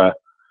America,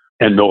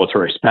 and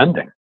military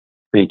spending.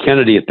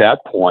 Kennedy at that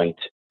point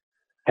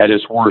had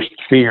his worst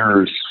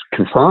fears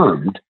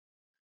confirmed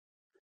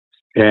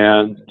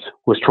and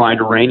was trying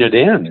to rein it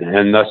in,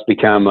 and thus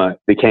became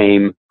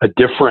a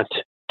different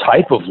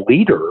type of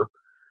leader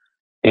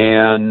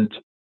and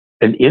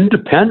an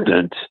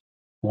independent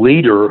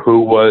leader who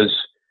was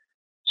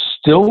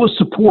still a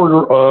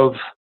supporter of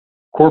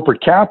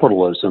corporate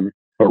capitalism,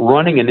 but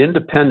running an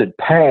independent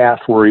path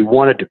where he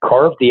wanted to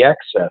carve the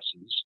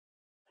excesses.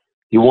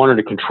 He wanted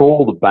to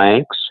control the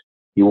banks.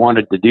 He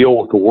wanted to deal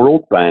with the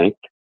World Bank.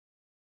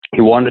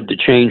 He wanted to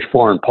change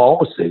foreign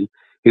policy.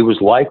 He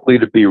was likely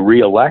to be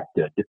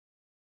reelected.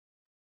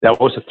 That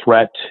was a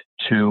threat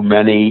to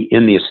many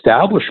in the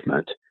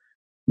establishment,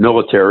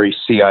 military,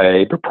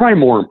 CIA, but probably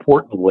more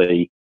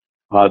importantly,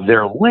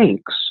 their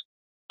links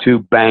to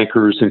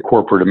bankers in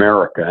corporate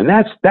America. And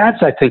that's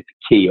I think, the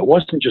key. It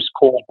wasn't just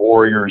cold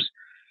warriors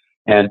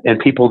and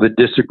people that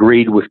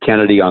disagreed with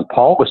Kennedy on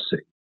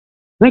policy.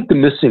 I think the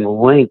missing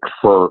link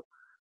for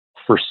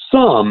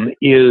some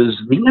is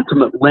the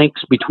intimate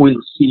links between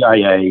the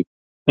CIA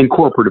and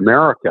corporate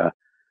America,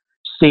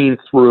 seen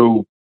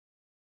through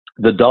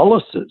the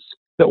Dulleses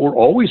that were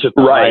always at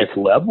the highest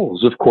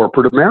levels of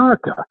corporate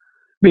America.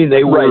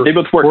 They were They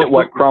both worked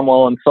at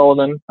Cromwell and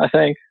Sullivan, I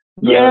think.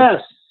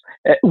 Yes.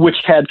 Which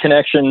had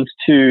connections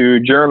to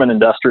German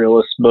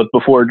industrialists both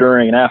before,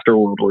 during, and after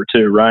World War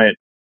II, right?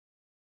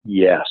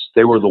 Yes,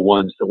 they were the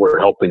ones that were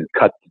helping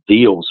cut the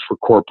deals for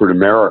corporate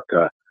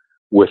America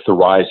with the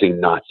rising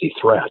Nazi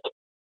threat.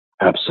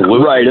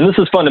 Absolutely. Right, and this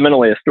is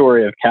fundamentally a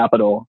story of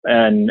capital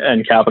and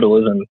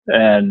capitalism,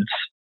 and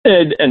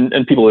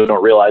people who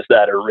don't realize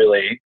that are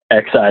really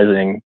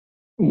excising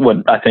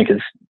what I think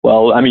is,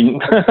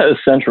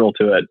 central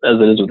to it, as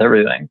it is with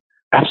everything.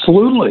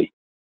 Absolutely.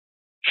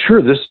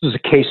 Sure, this is a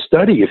case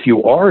study. If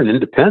you are an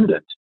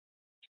independent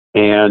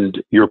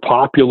and you're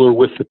popular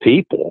with the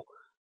people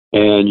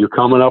and you're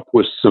coming up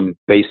with some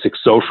basic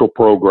social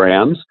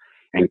programs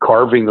and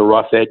carving the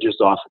rough edges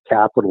off of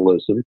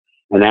capitalism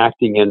and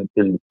acting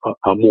in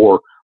a more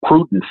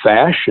prudent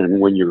fashion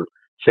when you're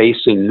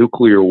facing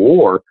nuclear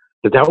war,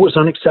 that was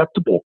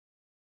unacceptable.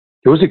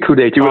 It was a coup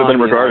d'etat. You would have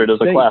been regarded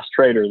as a class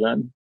traitor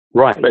then.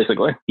 Right.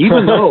 Basically.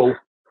 Even though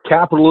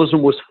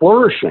capitalism was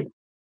flourishing.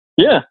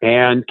 Yeah.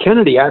 And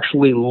Kennedy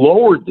actually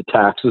lowered the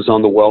taxes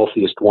on the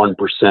wealthiest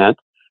 1%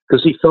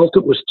 because he felt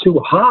it was too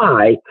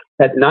high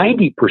at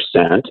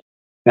 90%,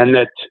 and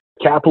that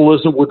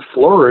capitalism would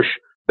flourish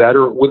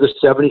better with a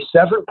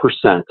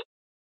 77%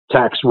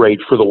 tax rate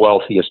for the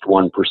wealthiest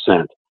 1%.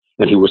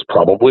 And he was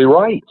probably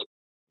right.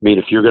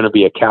 If you're going to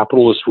be a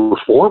capitalist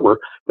reformer,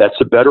 that's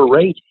a better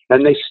rate.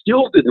 And they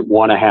still didn't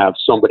want to have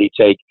somebody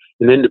take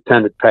an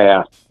independent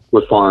path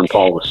with foreign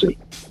policy.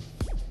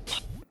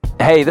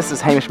 Hey, this is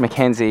Hamish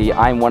McKenzie.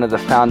 I'm one of the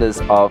founders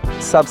of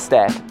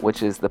Substack,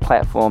 which is the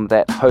platform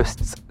that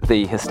hosts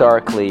the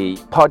Historically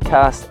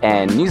podcast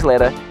and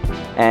newsletter.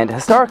 And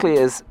Historically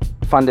is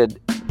funded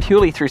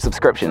purely through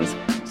subscriptions.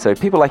 So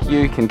people like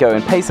you can go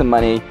and pay some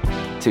money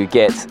to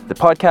get the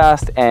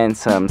podcast and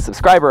some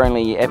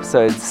subscriber-only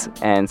episodes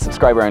and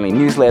subscriber-only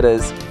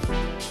newsletters.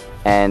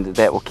 And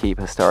that will keep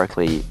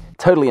Historically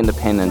totally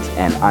independent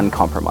and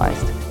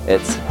uncompromised.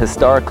 It's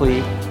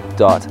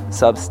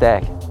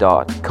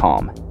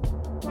historically.substack.com.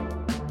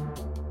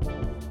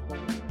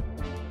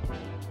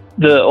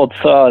 The old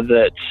saw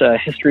that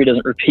history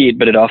doesn't repeat,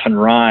 but it often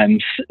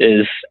rhymes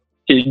it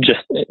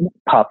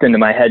popped into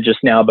my head just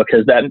now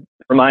because that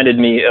reminded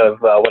me of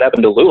what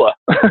happened to Lula.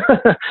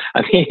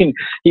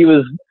 He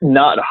was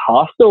not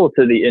hostile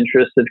to the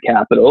interests of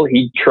capital.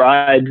 He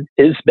tried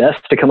his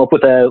best to come up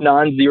with a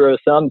non-zero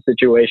sum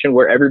situation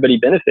where everybody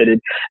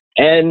benefited,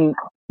 and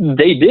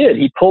they did.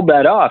 He pulled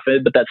that off,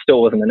 but that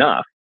still wasn't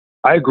enough.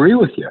 I agree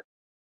with you.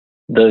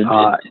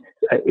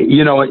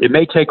 It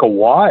may take a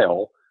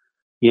while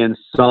in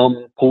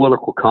some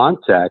political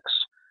contexts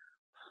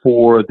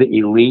for the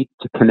elite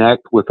to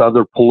connect with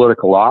other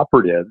political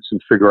operatives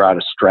and figure out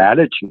a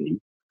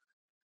strategy.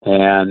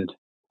 And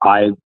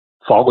I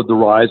followed the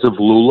rise of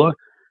Lula.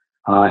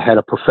 I had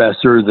a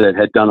professor that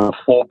had done a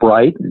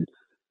Fulbright and,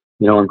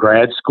 in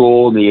grad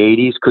school in the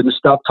 80s, couldn't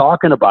stop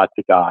talking about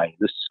the guy.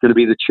 This is going to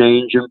be the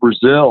change in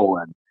Brazil.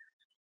 And,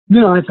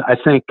 I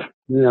think,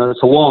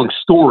 it's a long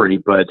story,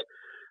 but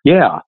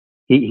yeah,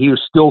 he was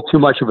still too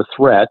much of a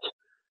threat.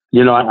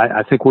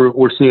 I think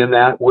we're seeing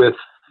that with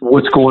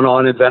what's going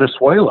on in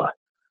Venezuela.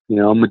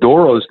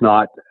 Maduro's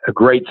not a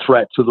great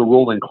threat to the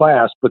ruling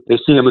class, but they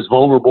see him as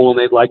vulnerable and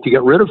they'd like to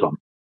get rid of him.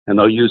 And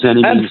they'll use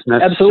any means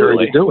necessary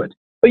to do it.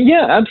 But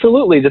yeah,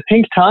 absolutely. The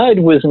pink tide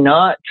was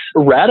not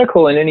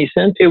radical in any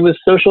sense. It was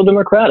social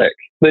democratic.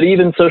 But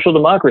even social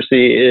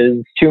democracy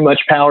is too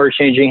much power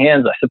changing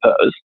hands, I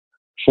suppose,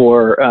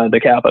 for the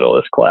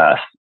capitalist class.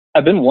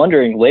 I've been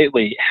wondering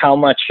lately how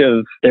much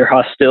of their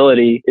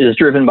hostility is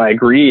driven by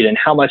greed and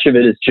how much of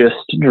it is just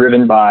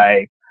driven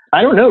by,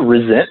 I don't know,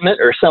 resentment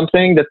or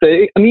something that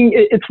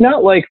it's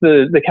not like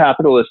the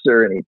capitalists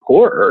are any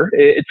poorer.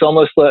 It's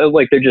almost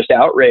like they're just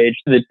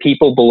outraged that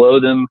people below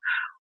them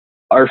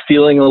are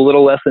feeling a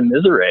little less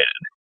immiserated.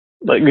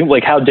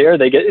 Like how dare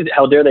they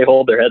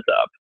hold their heads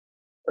up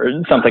or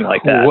something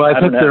like that. Well, I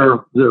think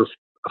they're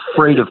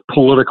afraid of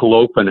political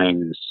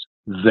openings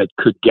that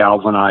could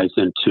galvanize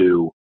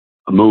into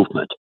a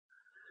movement,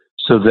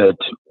 so that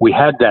we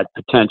had that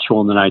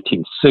potential in the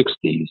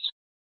 1960s,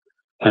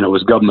 and it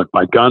was government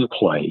by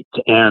gunplay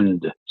to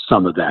end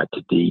some of that,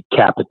 to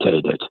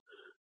decapitate it.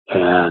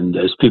 And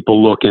as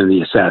people look into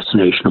the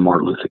assassination of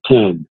Martin Luther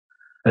King,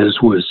 as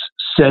was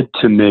said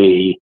to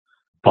me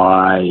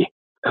by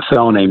a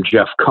fellow named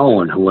Jeff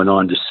Cohen, who went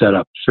on to set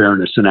up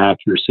Fairness and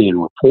Accuracy in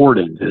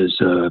Reporting, as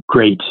a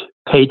great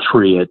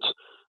patriot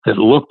that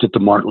looked at the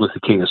Martin Luther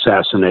King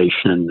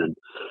assassination, and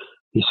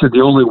he said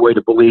the only way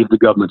to believe the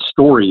government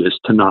story is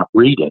to not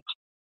read it.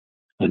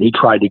 And he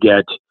tried to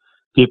get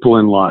people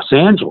in Los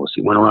Angeles.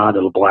 He went around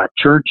to the black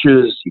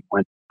churches. He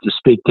went to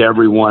speak to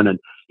everyone, and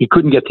he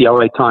couldn't get the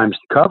LA Times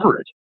to cover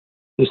it.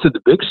 He said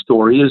the big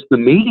story is the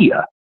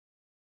media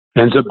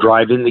ends up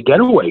driving the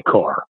getaway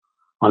car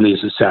on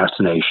these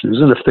assassinations.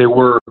 And if they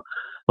were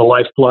the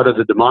lifeblood of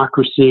the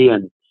democracy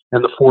and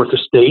the fourth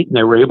estate, and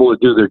they were able to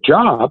do their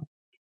job,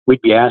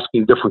 we'd be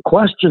asking different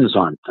questions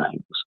on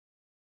things.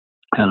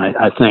 And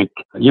I think,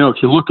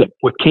 if you look at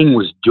what King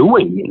was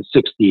doing in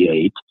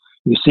 68,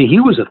 you see he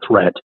was a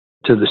threat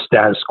to the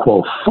status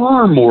quo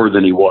far more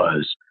than he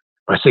was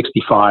by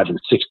 65 and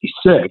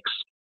 66.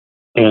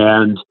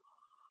 And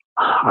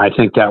I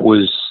think that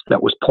was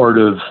part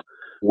of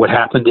what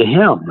happened to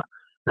him.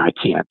 And I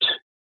can't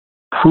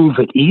prove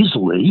it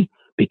easily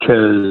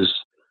because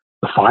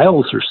the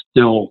files are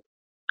still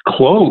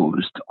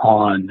closed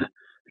on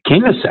the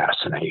King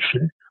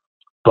assassination.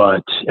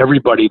 But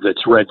everybody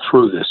that's read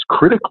through this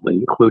critically,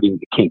 including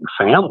the King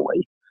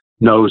family,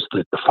 knows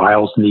that the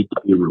files need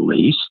to be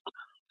released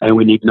and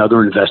we need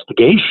another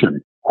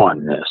investigation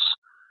on this.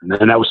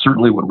 And that was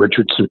certainly what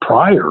Richardson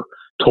Pryor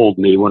told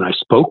me when I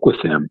spoke with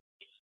him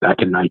back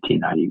in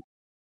 1990.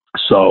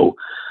 So,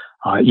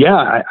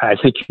 I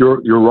think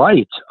you're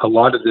right. A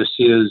lot of this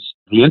is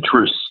the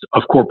interests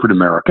of corporate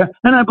America.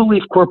 And I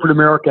believe corporate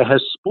America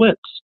has splits.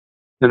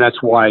 And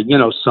that's why,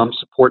 some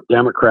support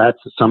Democrats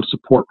and some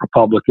support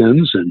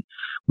Republicans, and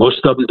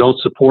most of them don't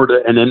support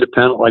an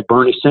independent like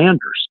Bernie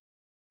Sanders.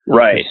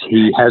 Right.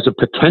 He has a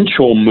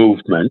potential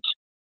movement,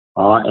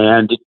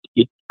 and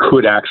it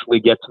could actually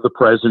get to the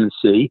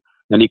presidency,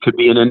 and he could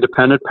be an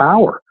independent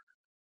power.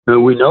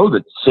 And we know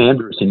that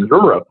Sanders in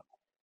Europe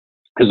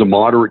is a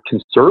moderate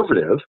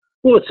conservative.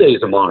 Well, let's say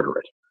he's a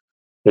moderate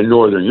in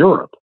Northern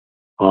Europe.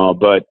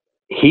 But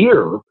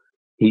here,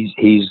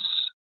 he's,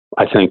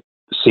 I think,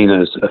 seen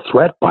as a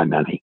threat by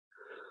many.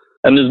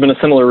 And there's been a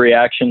similar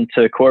reaction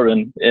to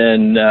Corbyn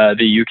in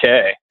the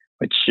UK,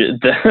 which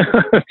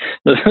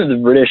the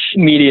British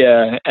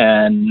media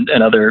and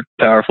other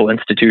powerful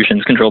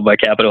institutions controlled by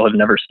capital have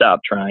never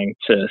stopped trying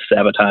to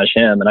sabotage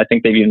him. And I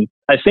think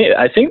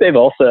they've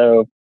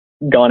also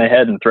gone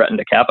ahead and threatened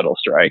a capital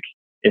strike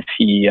if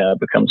he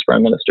becomes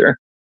prime minister.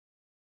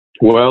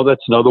 Well,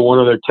 that's another one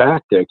of their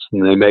tactics,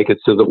 and they make it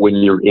so that when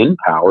you're in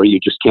power, you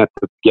just can't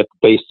get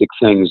basic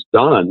things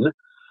done.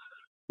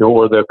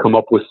 Or they'll come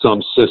up with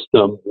some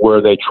system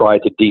where they try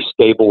to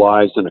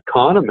destabilize an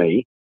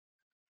economy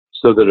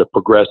so that a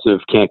progressive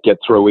can't get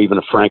through even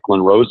a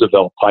Franklin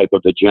Roosevelt type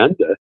of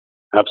agenda.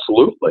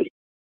 Absolutely.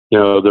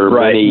 There are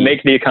right. many...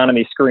 Make the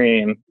economy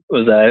scream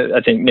was,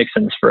 I think,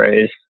 Nixon's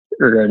phrase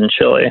regarding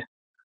Chile.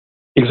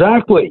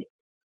 Exactly.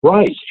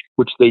 Right.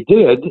 Which they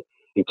did.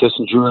 And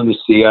Kissinger and the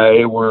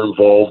CIA were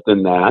involved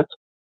in that,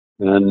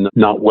 and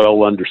not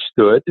well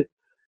understood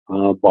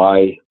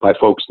by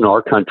folks in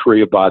our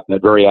country about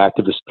that very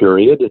activist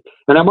period.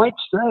 And I might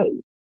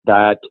say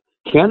that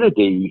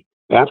Kennedy,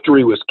 after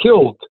he was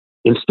killed,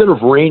 instead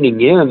of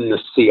reining in the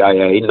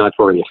CIA, not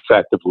very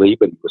effectively,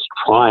 but he was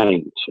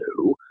trying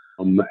to,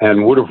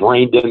 and would have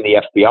reined in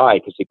the FBI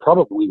because they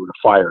probably would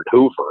have fired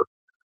Hoover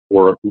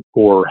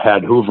or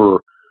had Hoover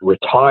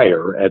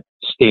retire at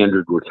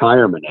standard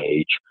retirement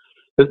age.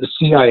 But the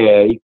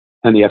CIA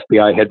and the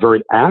FBI had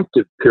very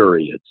active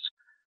periods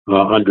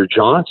under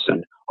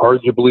Johnson,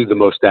 arguably the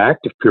most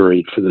active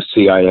period for the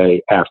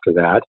CIA after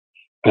that,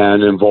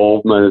 and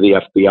involvement of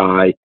the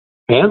FBI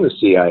and the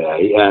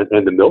CIA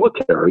and the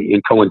military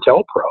in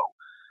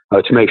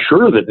COINTELPRO to make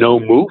sure that no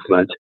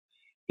movement,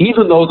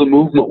 even though the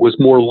movement was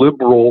more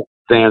liberal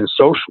than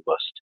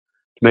socialist,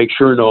 to make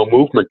sure no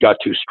movement got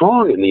too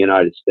strong in the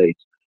United States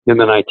in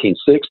the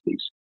 1960s.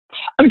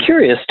 I'm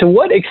curious, to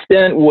what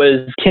extent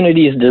was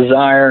Kennedy's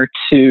desire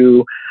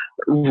to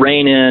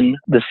rein in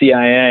the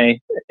CIA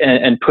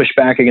and push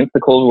back against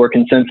the Cold War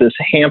consensus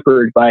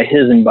hampered by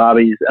his and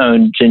Bobby's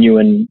own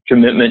genuine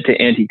commitment to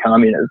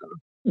anti-communism?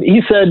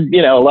 He said,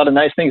 a lot of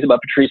nice things about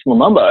Patrice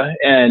Lumumba,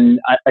 and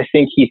I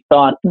think he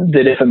thought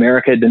that if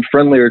America had been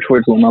friendlier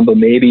towards Lumumba,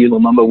 maybe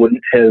Lumumba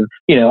wouldn't have,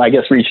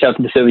 reached out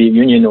to the Soviet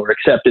Union or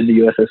accepted the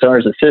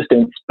USSR's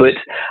assistance. But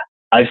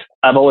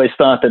I've always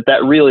thought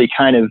that really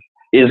kind of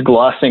is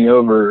glossing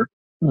over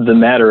the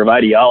matter of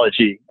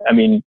ideology. I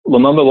mean,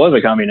 Lumumba was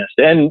a communist,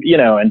 and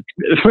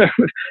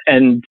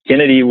and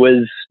Kennedy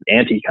was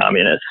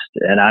anti-communist,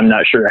 and I'm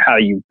not sure how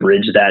you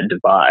bridge that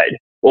divide.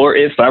 Or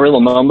if I were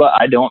Lumumba,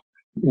 I don't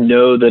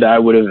know that I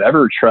would have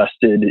ever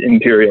trusted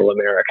Imperial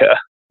America,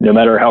 no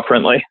matter how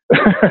friendly.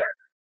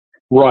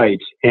 Right.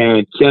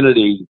 And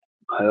Kennedy,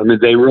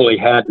 they really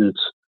hadn't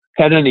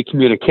had any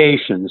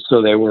communications,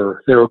 so they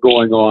were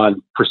going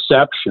on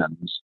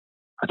perceptions.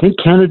 I think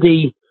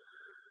Kennedy,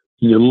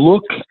 you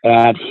look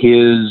at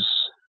his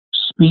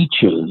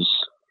speeches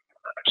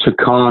to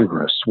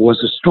Congress,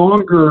 was a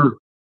stronger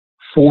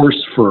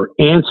force for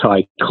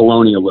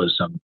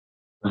anti-colonialism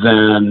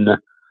than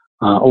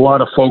a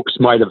lot of folks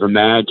might have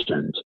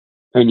imagined.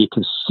 And you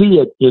can see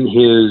it in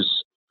his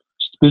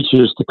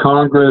speeches to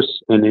Congress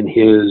and in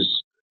his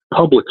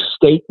public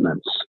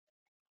statements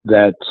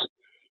that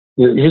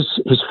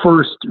his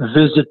first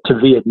visit to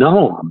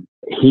Vietnam,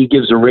 he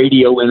gives a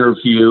radio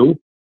interview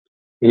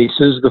and he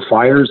says the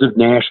fires of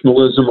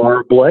nationalism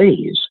are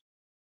ablaze,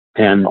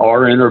 and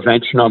our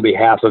intervention on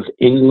behalf of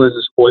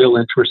England's oil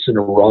interests in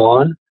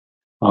Iran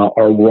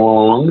are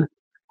wrong.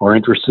 Our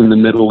interests in the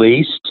Middle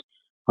East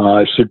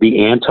should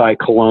be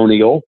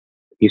anti-colonial.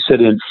 He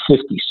said in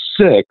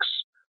 '56,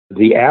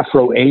 the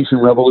Afro-Asian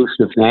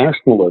revolution of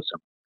nationalism,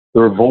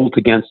 the revolt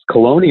against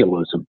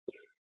colonialism,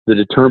 the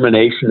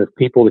determination of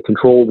people to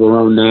control their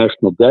own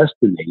national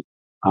destiny,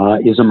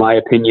 is, in my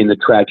opinion, the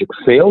tragic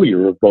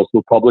failure of both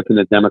Republican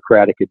and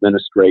Democratic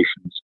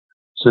administrations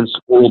since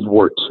World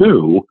War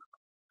II.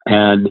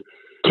 And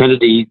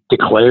Kennedy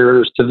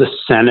declares to the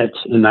Senate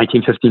in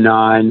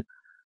 1959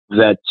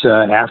 that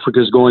Africa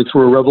is going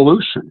through a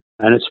revolution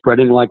and it's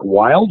spreading like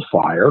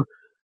wildfire.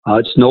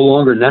 It's no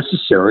longer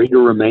necessary to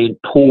remain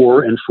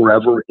poor and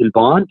forever in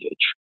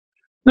bondage.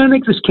 And I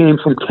think this came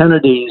from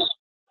Kennedy's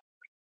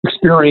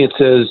experience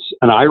as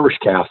an Irish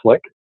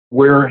Catholic,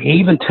 where he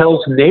even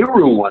tells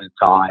Nehru one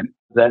time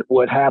that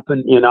what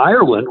happened in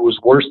Ireland was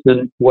worse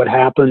than what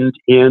happened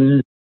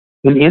in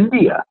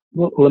India.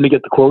 Well, let me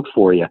get the quote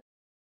for you.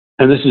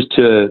 And this is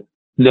to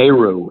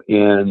Nehru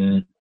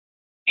in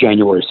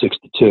January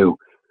 '62.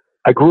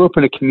 I grew up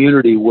in a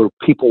community where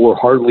people were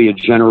hardly a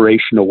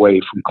generation away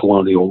from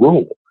colonial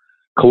rule.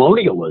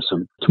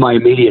 Colonialism, to my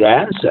immediate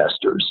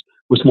ancestors,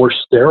 was more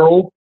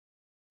sterile,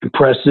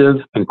 oppressive,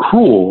 and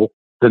cruel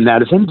than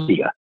that of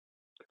India.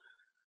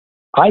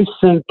 I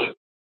think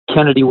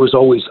Kennedy was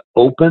always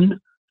open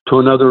to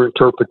another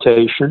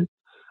interpretation.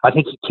 I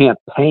think he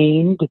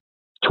campaigned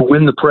to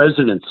win the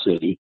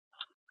presidency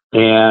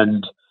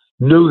and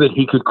knew that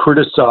he could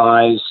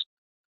criticize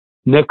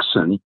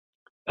Nixon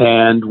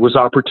and was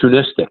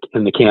opportunistic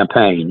in the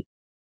campaign.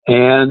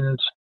 And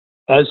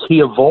as he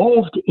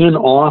evolved in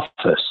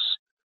office,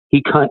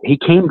 he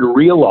came to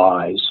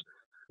realize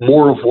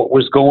more of what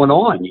was going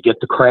on. You get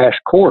the crash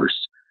course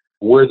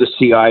where the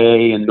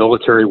CIA and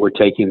military were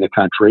taking the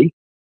country.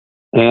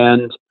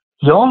 And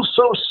he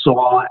also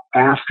saw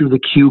after the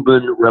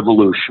Cuban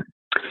Revolution,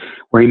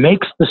 where he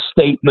makes the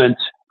statement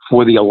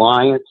for the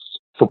Alliance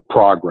for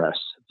Progress.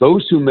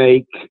 Those who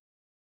make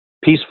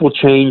peaceful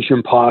change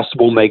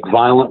impossible make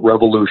violent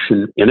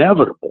revolution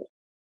inevitable.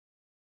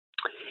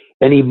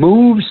 And he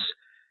moves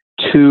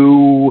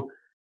to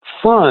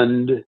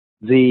fund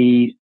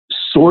the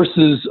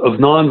sources of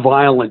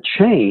nonviolent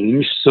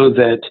change so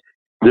that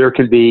there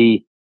can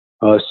be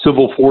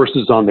civil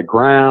forces on the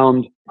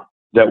ground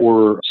that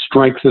were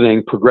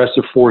strengthening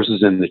progressive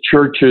forces in the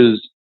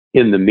churches,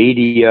 in the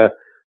media,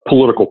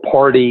 political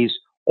parties,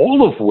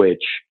 all of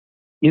which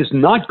is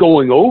not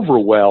going over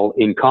well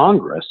in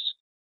Congress.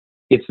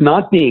 It's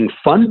not being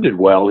funded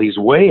well. He's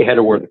way ahead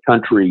of where the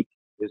country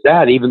is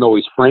at, even though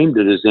he's framed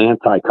it as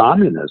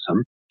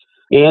anti-communism.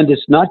 And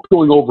it's not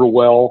going over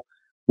well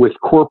with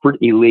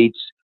corporate elites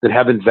that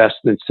have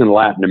investments in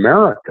Latin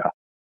America,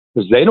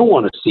 because they don't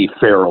want to see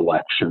fair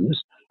elections.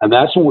 And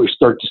that's when we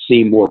start to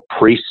see more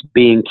priests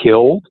being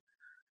killed.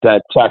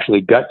 That's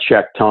actually gut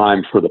check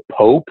time for the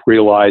Pope,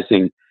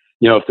 realizing,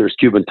 if there's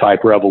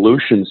Cuban-type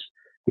revolutions,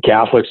 the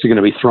Catholics are going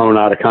to be thrown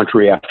out of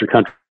country after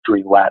country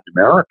in Latin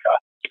America.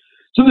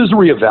 So there's a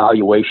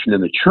reevaluation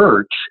in the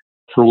church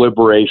for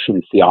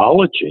liberation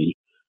theology.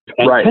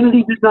 And right.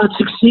 Kennedy did not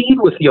succeed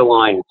with the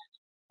Alliance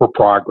for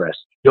Progress.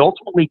 He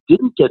ultimately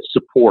didn't get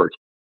support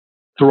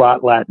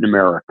throughout Latin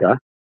America,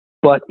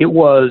 but it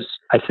was,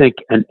 I think,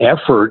 an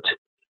effort.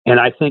 And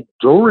I think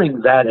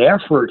during that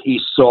effort, he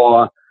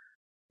saw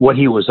what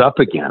he was up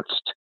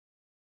against.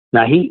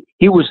 Now, he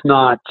was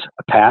not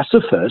a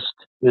pacifist,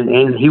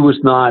 and he was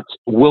not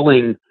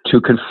willing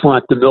to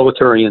confront the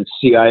military and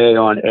CIA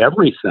on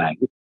everything.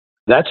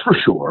 That's for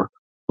sure.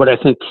 But I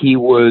think he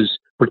was,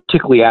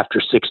 particularly after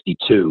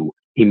 1962,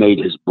 he made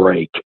his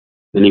break.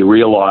 And he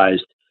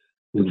realized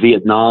in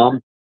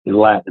Vietnam, in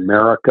Latin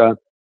America,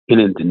 in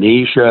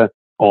Indonesia,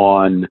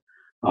 on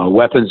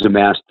weapons of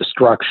mass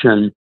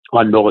destruction,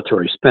 on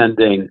military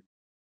spending,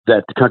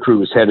 that the country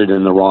was headed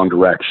in the wrong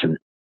direction,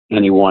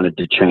 and he wanted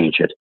to change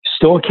it.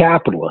 Still a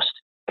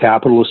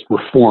capitalist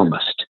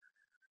reformist,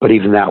 but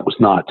even that was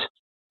not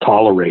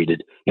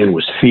tolerated and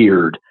was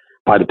feared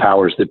by the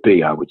powers that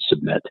be, I would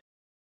submit.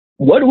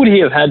 What would he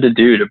have had to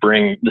do to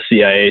bring the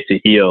CIA to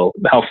heel?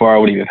 How far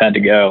would he have had to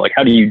go? Like,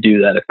 how do you do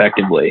that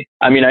effectively?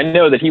 I mean, I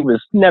know that he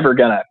was never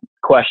going to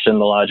question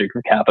the logic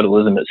of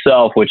capitalism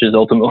itself, which is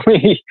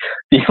ultimately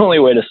the only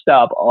way to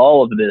stop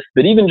all of this.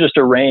 But even just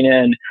to rein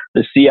in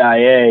the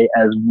CIA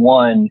as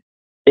one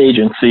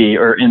agency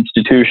or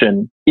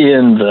institution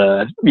in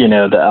the,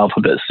 the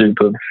alphabet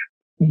soup of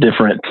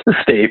different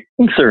state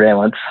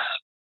surveillance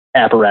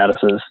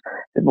apparatuses.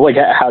 Like,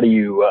 how do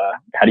you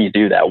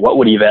do that? What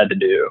would he have had to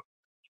do?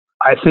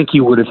 I think he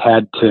would have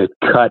had to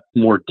cut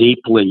more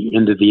deeply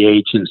into the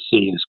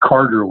agency, as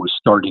Carter was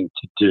starting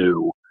to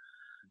do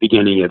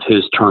beginning of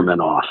his term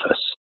in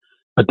office.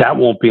 But that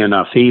won't be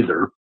enough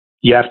either.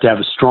 You have to have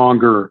a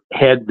stronger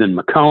head than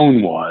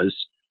McCone was.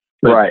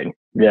 But, right.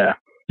 Yeah.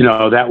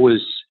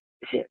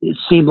 It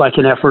seemed like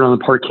an effort on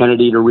the part of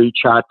Kennedy to reach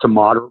out to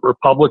moderate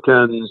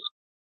Republicans,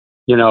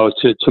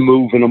 to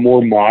move in a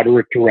more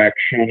moderate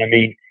direction. I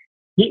mean,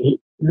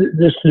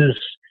 this is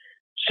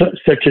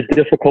such a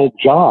difficult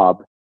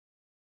job.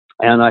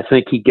 And I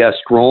think he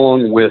guessed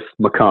wrong with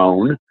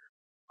McCone.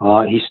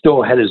 He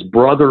still had his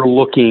brother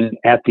looking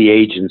at the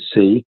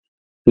agency.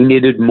 He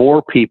needed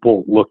more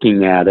people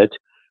looking at it.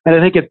 And I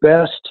think at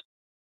best,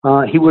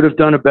 he would have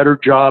done a better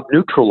job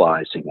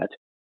neutralizing it.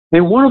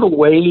 And one of the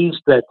ways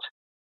that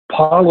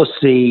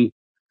policy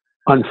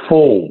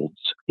unfolds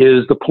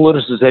is the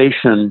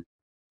politicization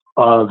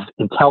of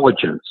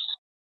intelligence.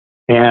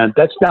 And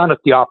that's down at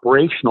the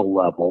operational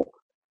level.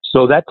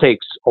 So that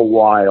takes a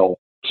while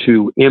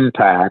to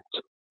impact.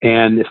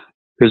 And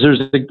because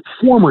there's a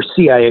former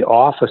CIA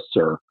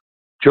officer,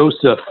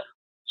 Joseph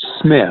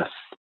Smith,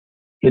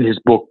 in his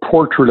book,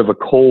 Portrait of a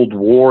Cold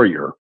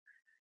Warrior,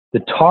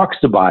 that talks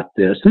about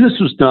this. And this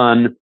was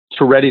done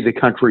to ready the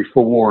country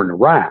for war in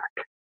Iraq.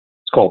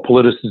 It's called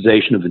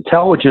politicization of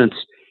intelligence,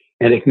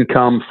 and it can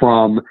come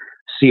from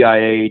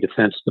CIA,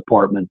 Defense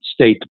Department,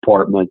 State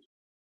Department.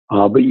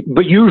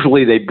 But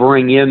usually they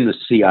bring in the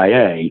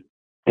CIA.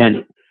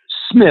 And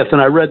Smith,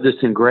 and I read this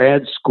in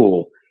grad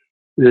school,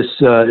 this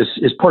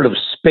is part of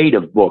a spate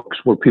of books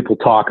where people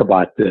talk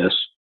about this,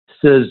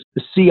 says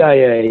the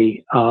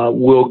CIA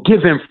will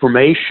give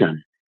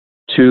information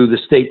to the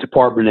State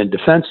Department and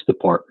Defense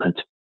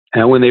Department.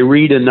 And when they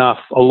read enough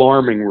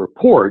alarming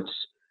reports,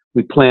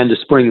 we plan to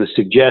spring the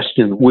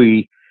suggestion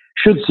we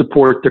should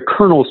support the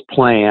colonel's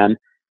plan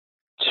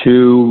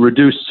to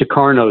reduce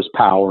Sukarno's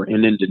power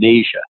in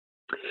Indonesia.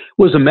 It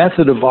was a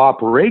method of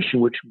operation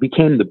which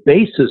became the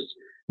basis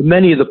of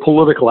many of the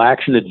political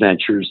action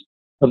adventures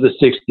of the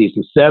 60s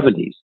and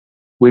 70s.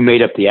 We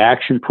made up the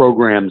action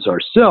programs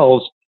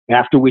ourselves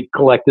after we'd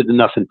collected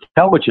enough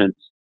intelligence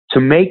to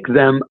make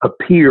them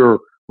appear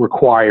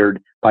required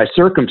by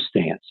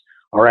circumstance.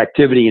 Our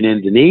activity in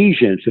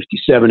Indonesia in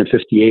 57 and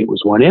 58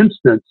 was one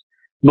instance.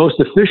 The most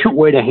efficient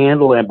way to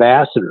handle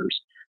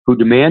ambassadors who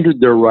demanded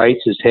their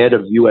rights as head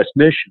of U.S.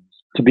 missions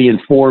to be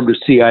informed of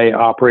CIA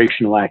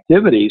operational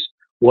activities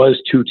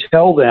was to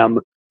tell them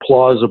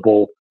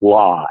plausible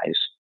lies.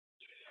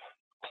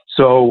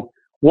 So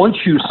once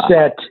you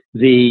set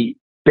the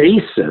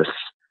basis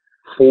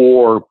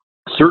for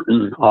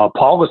certain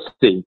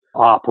policy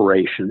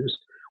operations,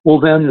 well,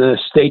 then the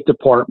State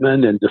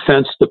Department and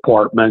Defense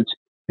Department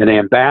and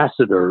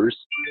ambassadors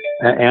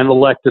and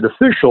elected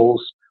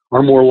officials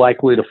are more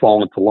likely to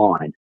fall into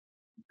line.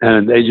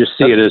 And they just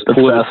see it as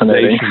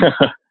politicization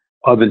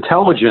of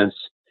intelligence.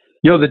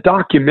 The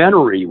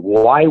documentary,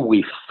 Why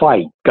We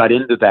Fight, got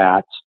into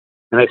that.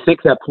 And I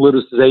think that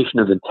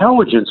politicization of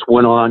intelligence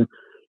went on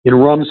in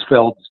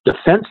Rumsfeld's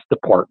Defense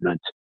Department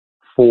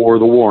for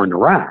the war in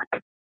Iraq.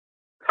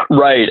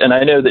 Right, and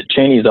I know that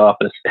Cheney's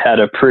office had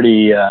a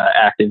pretty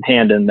active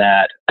hand in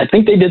that. I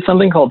think they did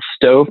something called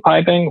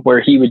stovepiping,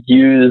 where he would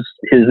use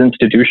his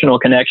institutional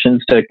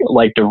connections to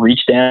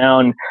reach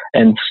down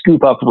and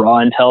scoop up raw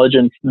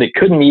intelligence that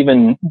couldn't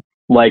even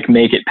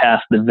make it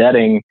past the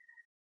vetting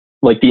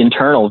like the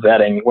internal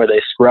vetting where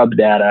they scrub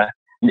data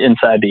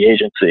inside the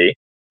agency,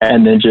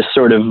 and then just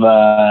sort of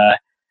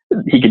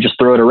he could just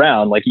throw it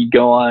around. Like he'd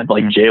go on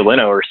like Jay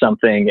Leno or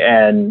something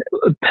and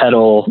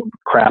peddle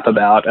crap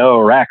about, oh,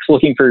 Iraq's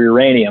looking for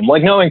uranium,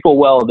 like knowing full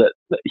well that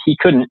he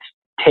couldn't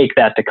take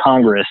that to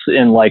Congress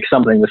in like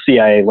something the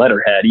CIA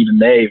letterhead. Even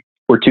they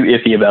were too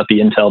iffy about the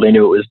intel. They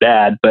knew it was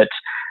bad, but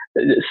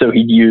so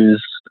he'd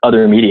use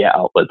other media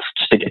outlets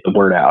just to get the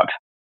word out.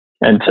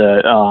 And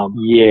to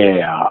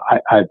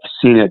I've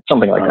seen it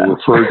something like that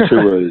referred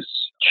to as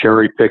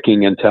cherry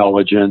picking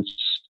intelligence.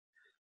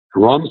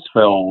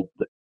 Rumsfeld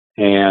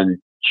and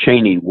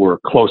Cheney were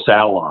close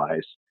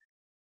allies.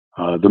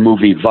 The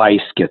movie Vice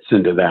gets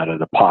into that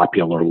at a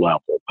popular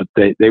level, but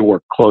they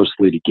work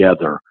closely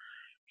together.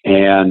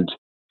 And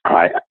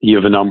you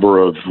have a number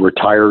of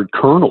retired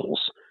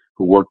colonels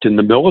who worked in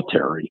the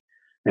military,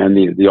 and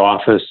the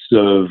Office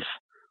of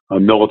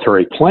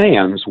Military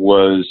Plans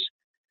was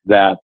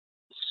that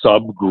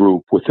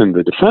subgroup within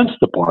the Defense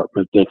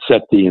Department that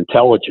set the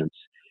intelligence.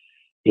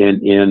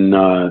 In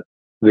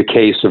the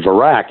case of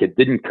Iraq, it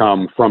didn't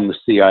come from the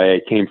CIA,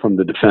 it came from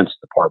the Defense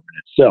Department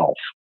itself.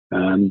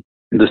 And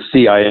the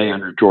CIA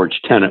under George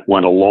Tenet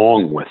went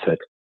along with it.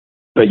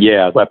 But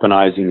yeah,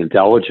 weaponizing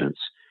intelligence.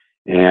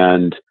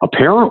 And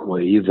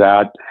apparently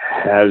that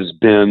has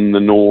been the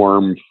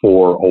norm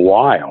for a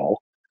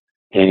while.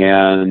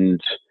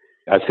 And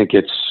I think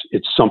it's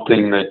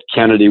something that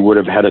Kennedy would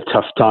have had a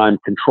tough time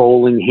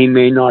controlling. He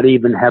may not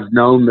even have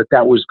known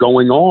that was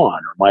going on,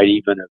 or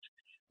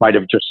might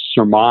have just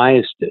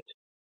surmised it,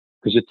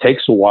 because it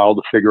takes a while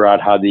to figure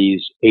out how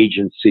these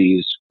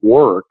agencies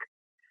work.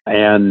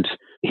 And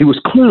he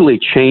was clearly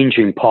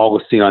changing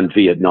policy on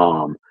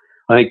Vietnam.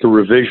 I think the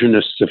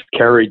revisionists have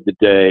carried the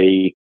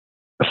day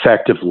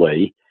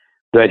effectively,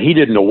 that he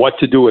didn't know what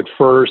to do at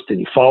first, and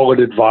he followed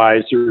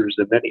advisors,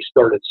 and then he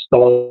started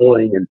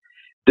stalling and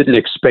didn't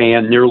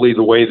expand nearly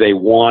the way they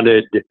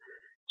wanted.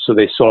 So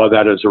they saw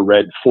that as a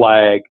red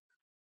flag.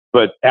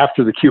 But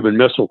after the Cuban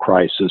Missile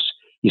Crisis,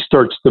 he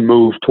starts to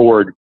move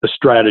toward a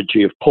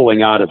strategy of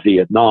pulling out of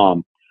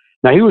Vietnam.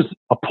 Now, he was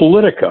a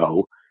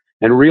politico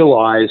and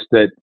realized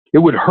that it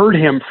would hurt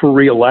him for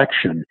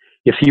re-election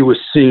if he was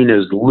seen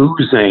as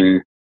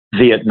losing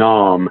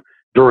Vietnam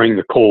during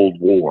the Cold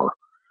War,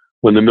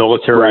 when the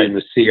military and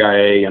the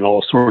CIA and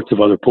all sorts of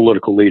other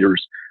political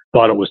leaders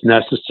thought it was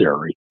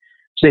necessary.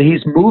 So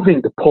he's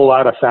moving to pull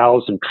out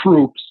 1,000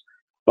 troops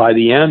by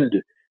the end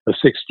of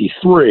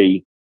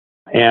 '63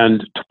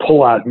 and to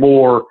pull out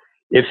more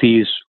if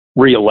he's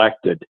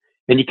reelected.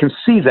 And you can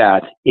see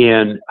that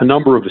in a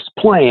number of his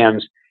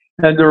plans.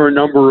 And there are a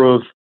number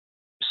of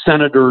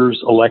senators,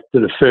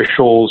 elected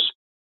officials,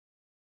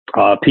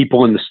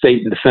 people in the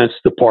State and Defense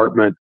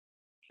Department,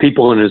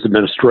 people in his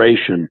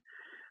administration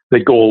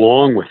that go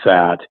along with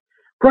that.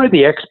 Probably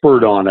the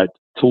expert on it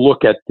to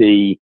look at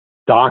the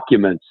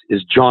documents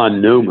is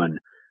John Newman,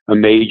 a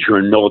major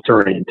in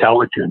military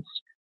intelligence,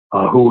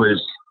 who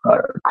is a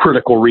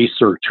critical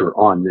researcher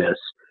on this.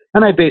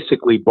 And I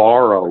basically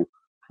borrow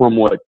from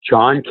what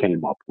John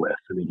came up with.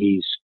 I mean,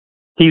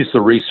 he's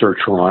the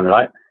researcher on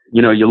it.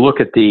 You look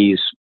at these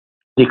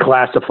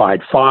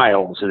declassified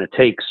files, and it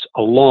takes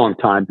a long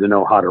time to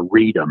know how to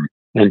read them.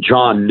 And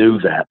John knew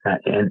that,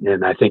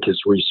 and I think his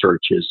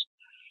research is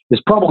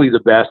probably the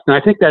best. And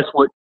I think that's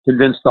what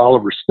convinced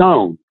Oliver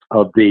Stone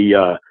of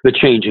the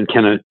change in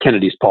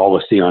Kennedy's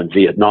policy on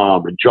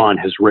Vietnam. And John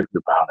has written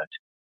about it,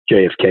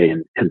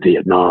 JFK and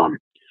Vietnam.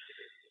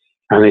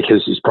 I think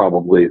his is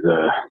probably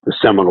the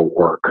seminal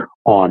work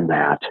on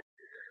that.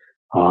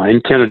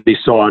 And Kennedy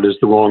saw it as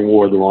the wrong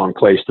war, the wrong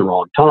place, the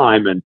wrong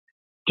time, and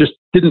just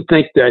didn't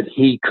think that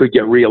he could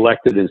get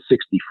reelected in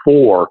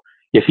 '64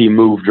 if he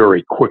moved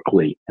very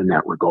quickly in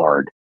that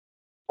regard.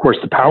 Of course,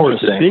 the powers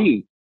that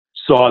be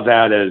saw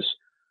that as,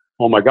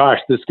 oh my gosh,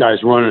 this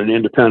guy's running an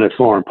independent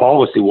foreign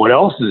policy. What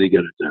else is he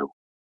going to do?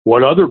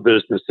 What other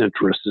business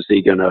interests is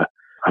he going to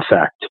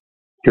affect?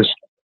 Because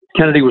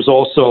Kennedy was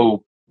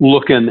also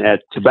looking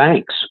at the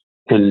banks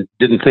and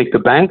didn't think the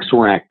banks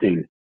were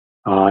acting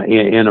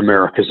in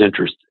America's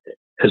interest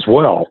as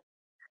well,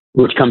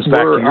 which comes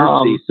back to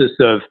your thesis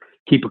of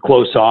keep a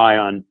close eye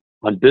on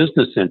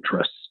business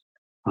interests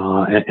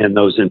and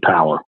those in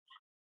power.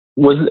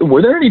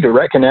 Were there any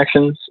direct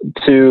connections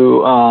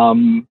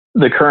to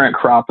the current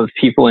crop of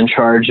people in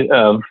charge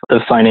of the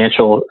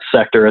financial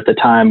sector at the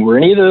time? Were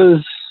any of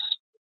those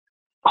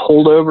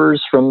holdovers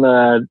from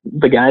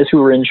the guys who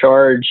were in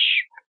charge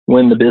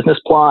when the business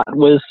plot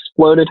was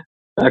floated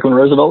back when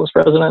Roosevelt was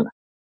president?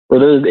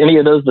 Were any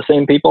of those the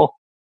same people?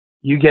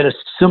 You get a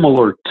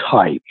similar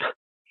type,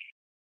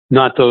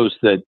 not those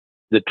that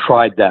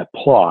tried that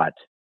plot,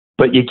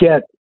 but you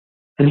get,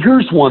 and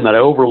here's one that I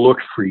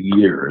overlooked for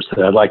years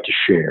that I'd like to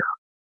share.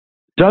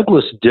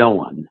 Douglas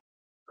Dillon,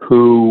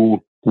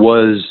 who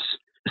was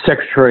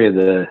Secretary of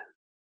the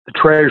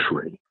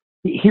Treasury,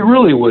 he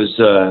really was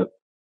a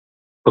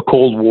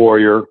Cold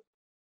Warrior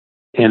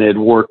and had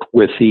worked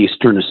with the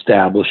Eastern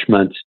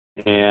establishment.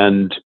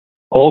 And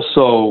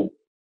also,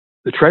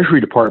 the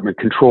Treasury Department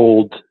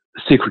controlled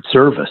the Secret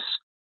Service.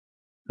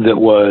 that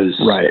was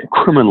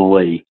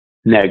criminally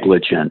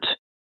negligent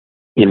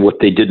in what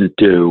they didn't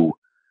do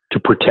to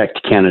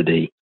protect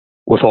Kennedy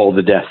with all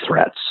the death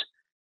threats.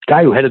 The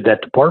guy who headed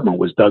that department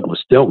was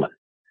Douglas Dillon.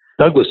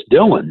 Douglas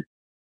Dillon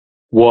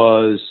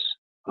was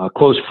a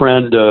close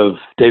friend of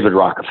David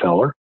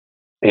Rockefeller,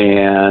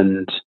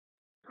 and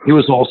he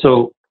was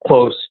also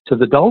close to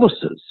the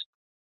Dulleses.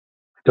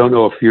 Don't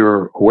know if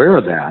you're aware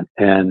of that.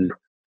 And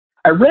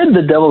I read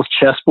The Devil's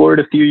Chessboard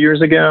a few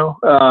years ago.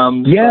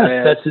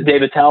 Yes, that's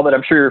David Talbot.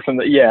 I'm sure you're from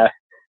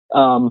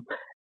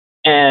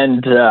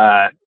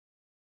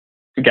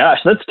gosh,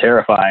 that's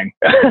terrifying.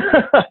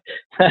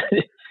 That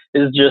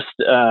is just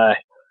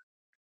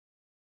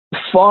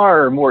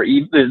far more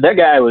evil. That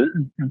guy was,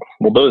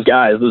 well, those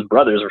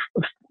brothers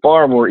are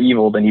far more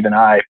evil than even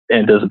I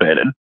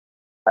anticipated.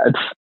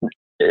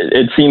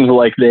 It seems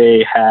like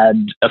they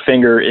had a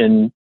finger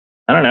in,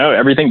 I don't know,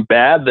 everything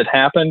bad that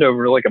happened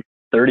over like a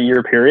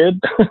 30-year period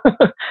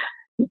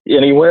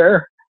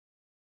anywhere.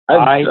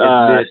 I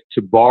admit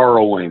to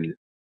borrowing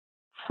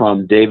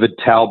from David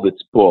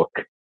Talbot's book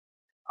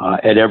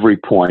at every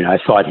point. I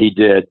thought he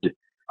did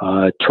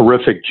a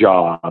terrific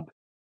job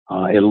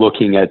in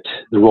looking at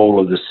the role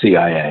of the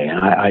CIA.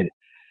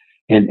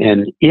 And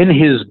in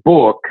his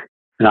book,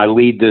 and I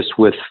lead this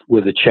with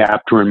a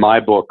chapter in my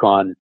book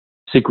on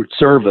Secret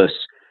Service,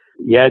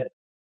 you had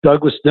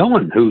Douglas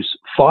Dillon, whose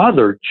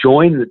father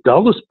joined the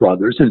Dulles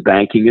brothers in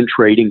banking and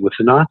trading with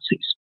the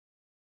Nazis.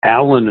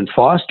 Allen and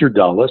Foster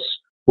Dulles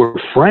were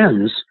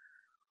friends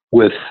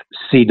with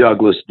C.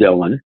 Douglas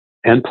Dillon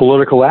and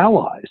political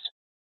allies.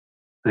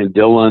 And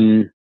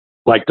Dillon,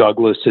 like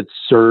Douglas, had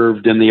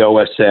served in the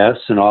OSS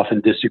and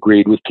often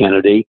disagreed with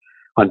Kennedy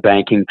on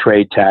banking,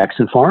 trade, tax,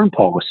 and foreign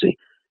policy.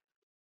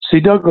 C.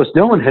 Douglas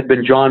Dillon had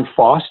been John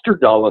Foster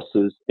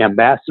Dulles's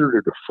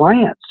ambassador to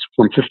France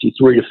from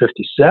 53 to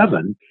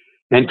 57,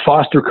 and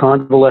Foster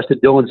convalesced at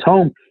Dillon's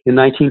home in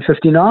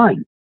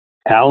 1959.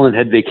 Allen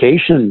had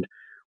vacationed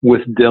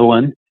with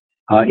Dillon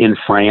in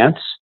France.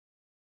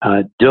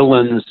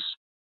 Dillon's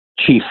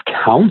chief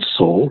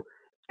counsel,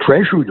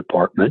 Treasury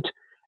Department,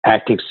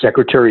 acting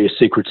Secretary of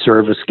Secret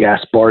Service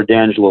Gaspar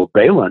D'Angelo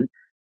Balin,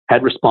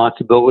 had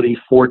responsibility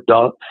for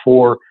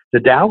the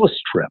Dallas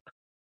trip.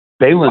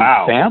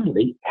 Balin's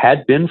family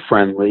had been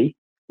friendly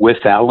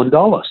with Allen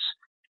Dulles.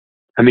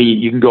 I mean,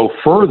 you can go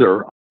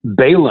further.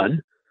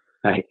 Balin,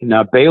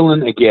 now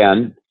Balin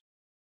again,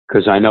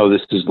 because I know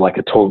this is like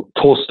a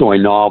Tolstoy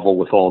novel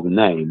with all the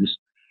names.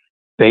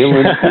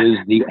 Balin is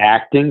the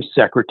acting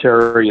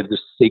Secretary of the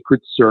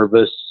Secret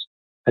Service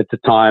at the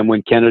time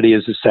when Kennedy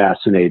is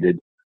assassinated,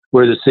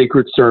 where the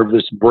Secret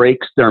Service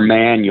breaks their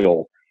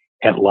manual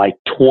at like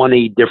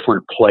 20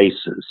 different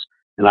places.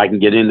 And I can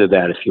get into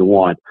that if you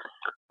want.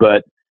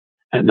 But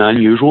an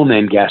unusual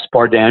name,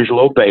 Gaspar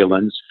D'Angelo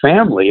Balin's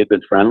family had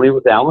been friendly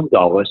with Allen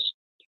Dulles,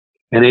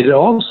 and they had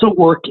also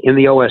worked in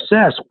the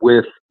OSS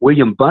with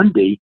William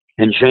Bundy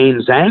and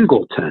James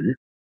Angleton.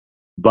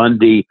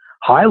 Bundy,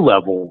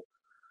 high-level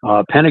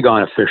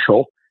Pentagon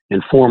official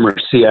and former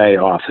CIA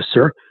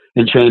officer,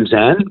 and James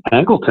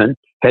Angleton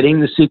heading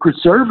the Secret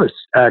Service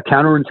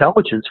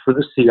counterintelligence for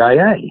the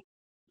CIA.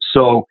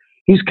 So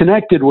he's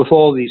connected with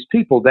all these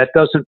people. That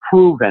doesn't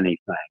prove anything,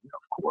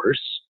 of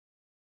course.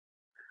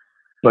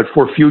 But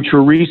for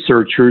future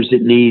researchers,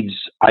 it needs,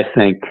 I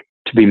think,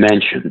 to be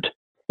mentioned.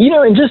 You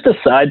know, and just a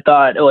side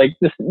thought, like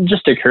this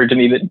just occurred to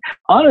me that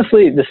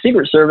honestly, the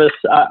Secret Service,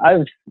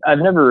 I've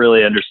never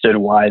really understood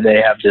why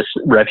they have this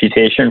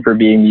reputation for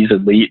being these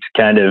elite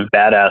kind of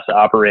badass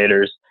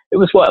operators. It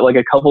was like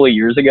a couple of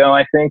years ago,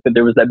 I think, that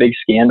there was that big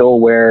scandal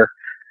where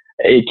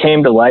it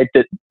came to light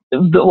that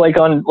like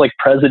on like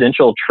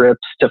presidential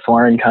trips to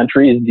foreign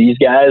countries, these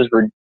guys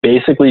were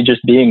basically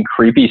just being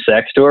creepy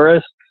sex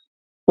tourists.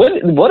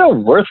 What a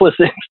worthless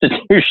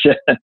institution.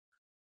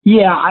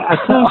 Yeah, I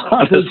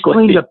think they've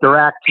cleaned up their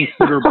act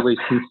considerably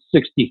since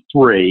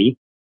 '63,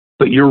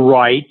 but you're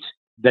right.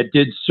 That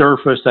did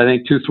surface, I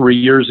think,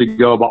 2-3 years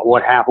ago about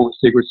what happened with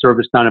Secret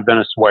Service down in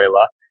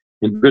Venezuela,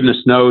 and goodness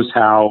knows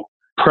how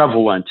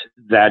prevalent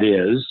that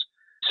is.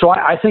 So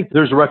I think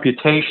there's a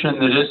reputation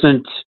that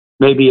isn't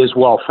maybe as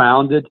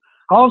well-founded.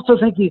 I also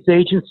think these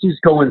agencies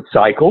go in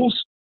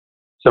cycles.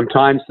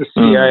 Sometimes the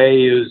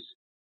CIA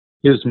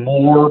is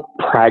more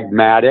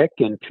pragmatic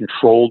and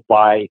controlled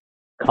by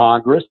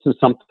Congress, and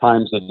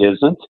sometimes it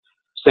isn't.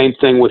 Same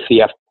thing with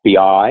the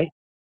FBI.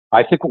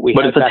 I think what we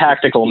but it's a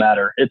tactical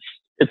matter.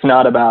 It's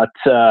not about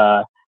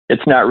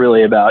it's not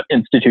really about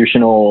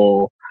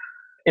institutional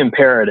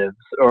imperatives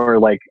or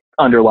like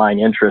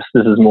underlying interests.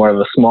 This is more of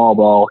a small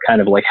ball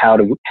kind of like how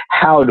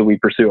do we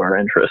pursue our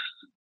interests?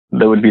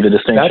 That would be the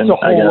distinction. That's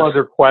a whole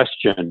other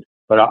question,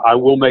 but I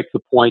will make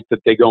the point that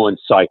they go in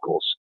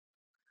cycles.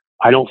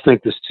 I don't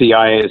think the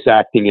CIA is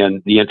acting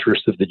in the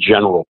interest of the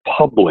general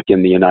public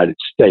in the United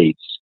States.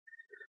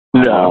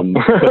 No.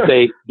 But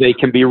they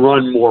can be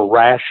run more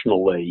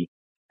rationally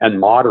and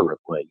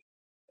moderately.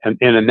 And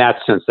in that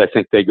sense, I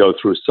think they go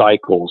through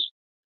cycles.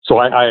 So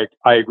I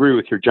agree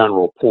with your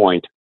general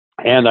point.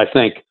 And I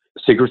think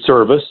Secret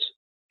Service,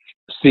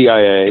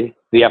 CIA,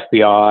 the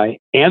FBI,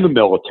 and the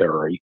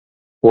military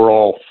were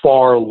all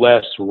far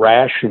less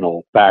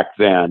rational back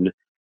then,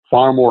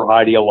 far more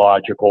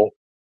ideological,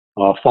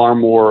 far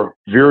more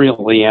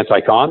virulently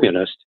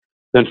anti-communist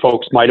than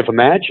folks might have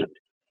imagined.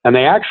 And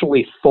they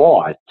actually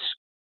thought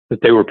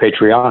that they were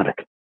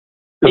patriotic.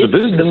 The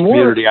business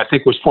community, I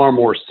think, was far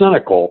more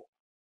cynical,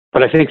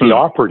 but I think the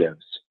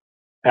operatives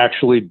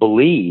actually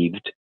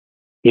believed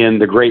in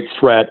the great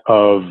threat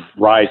of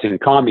rising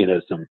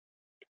communism,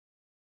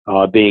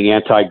 being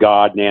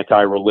anti-God and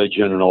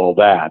anti-religion and all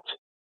that.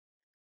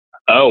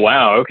 Oh,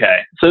 wow. Okay.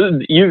 So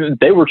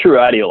they were true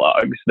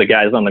ideologues, the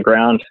guys on the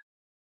ground?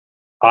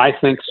 I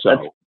think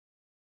so.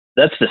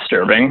 That's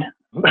disturbing.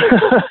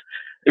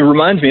 It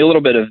reminds me a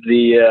little bit of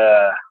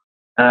the,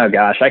 oh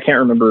gosh, I can't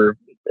remember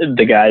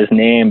the guy's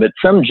name, but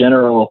some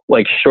general,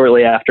 like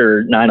shortly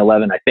after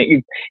 9/11, I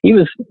think he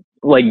was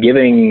like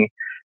giving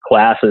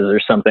classes or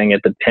something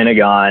at the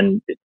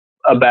Pentagon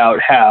about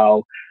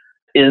how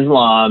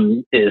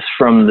Islam is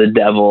from the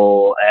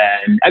devil,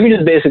 and I mean,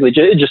 it's basically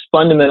just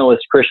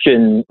fundamentalist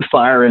Christian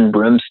fire and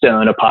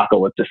brimstone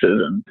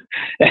apocalypticism.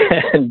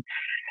 And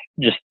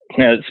just,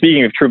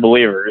 speaking of true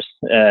believers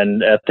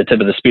and at the tip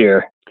of the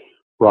spear.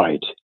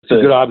 Right. It's a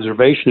good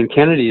observation. And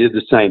Kennedy did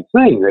the same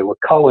thing. They were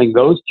culling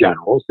those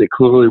generals. They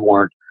clearly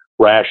weren't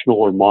rational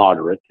or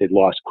moderate. They'd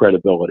lost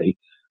credibility.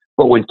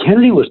 But when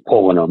Kennedy was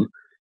pulling them,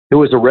 it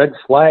was a red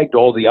flag to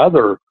all the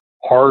other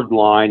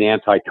hardline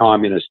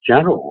anti-communist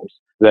generals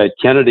that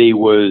Kennedy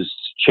was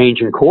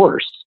changing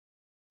course.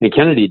 And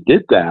Kennedy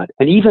did that.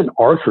 And even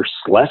Arthur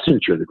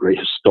Schlesinger, the great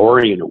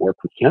historian who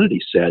worked with Kennedy,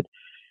 said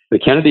the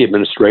Kennedy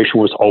administration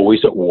was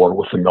always at war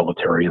with the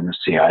military and the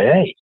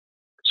CIA.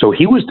 So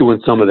he was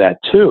doing some of that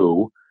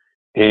too,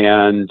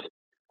 and,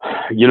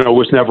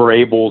 was never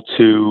able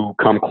to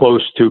come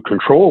close to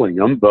controlling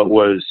them, but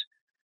was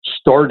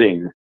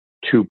starting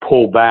to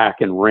pull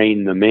back and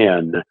rein them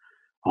in.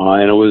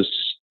 And it was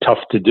tough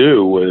to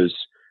do as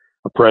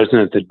a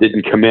president that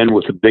didn't come in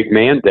with a big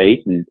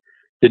mandate and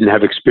didn't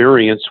have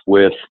experience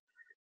with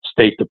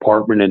State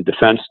Department and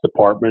Defense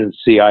Department and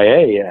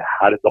CIA.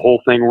 How did the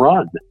whole thing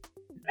run?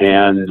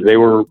 And they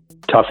were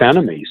tough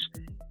enemies.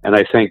 And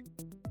I think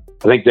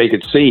they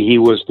could see he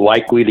was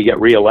likely to get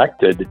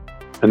reelected,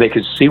 and they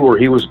could see where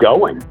he was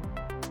going.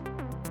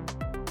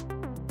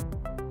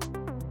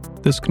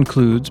 This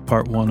concludes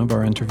part 1 of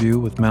our interview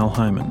with Mal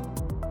Hyman.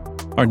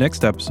 Our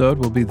next episode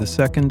will be the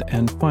second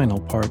and final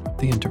part of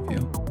the interview.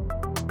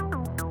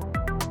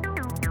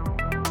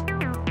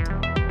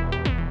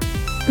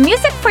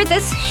 Music for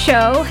this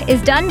show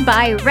is done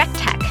by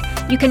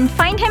Rectech. You can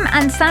find him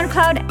on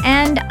SoundCloud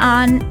and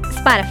on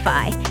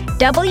Spotify.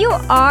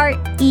 WRECKTECH.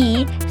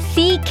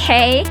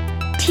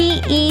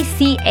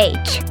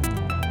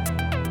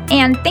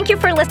 And thank you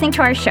for listening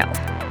to our show.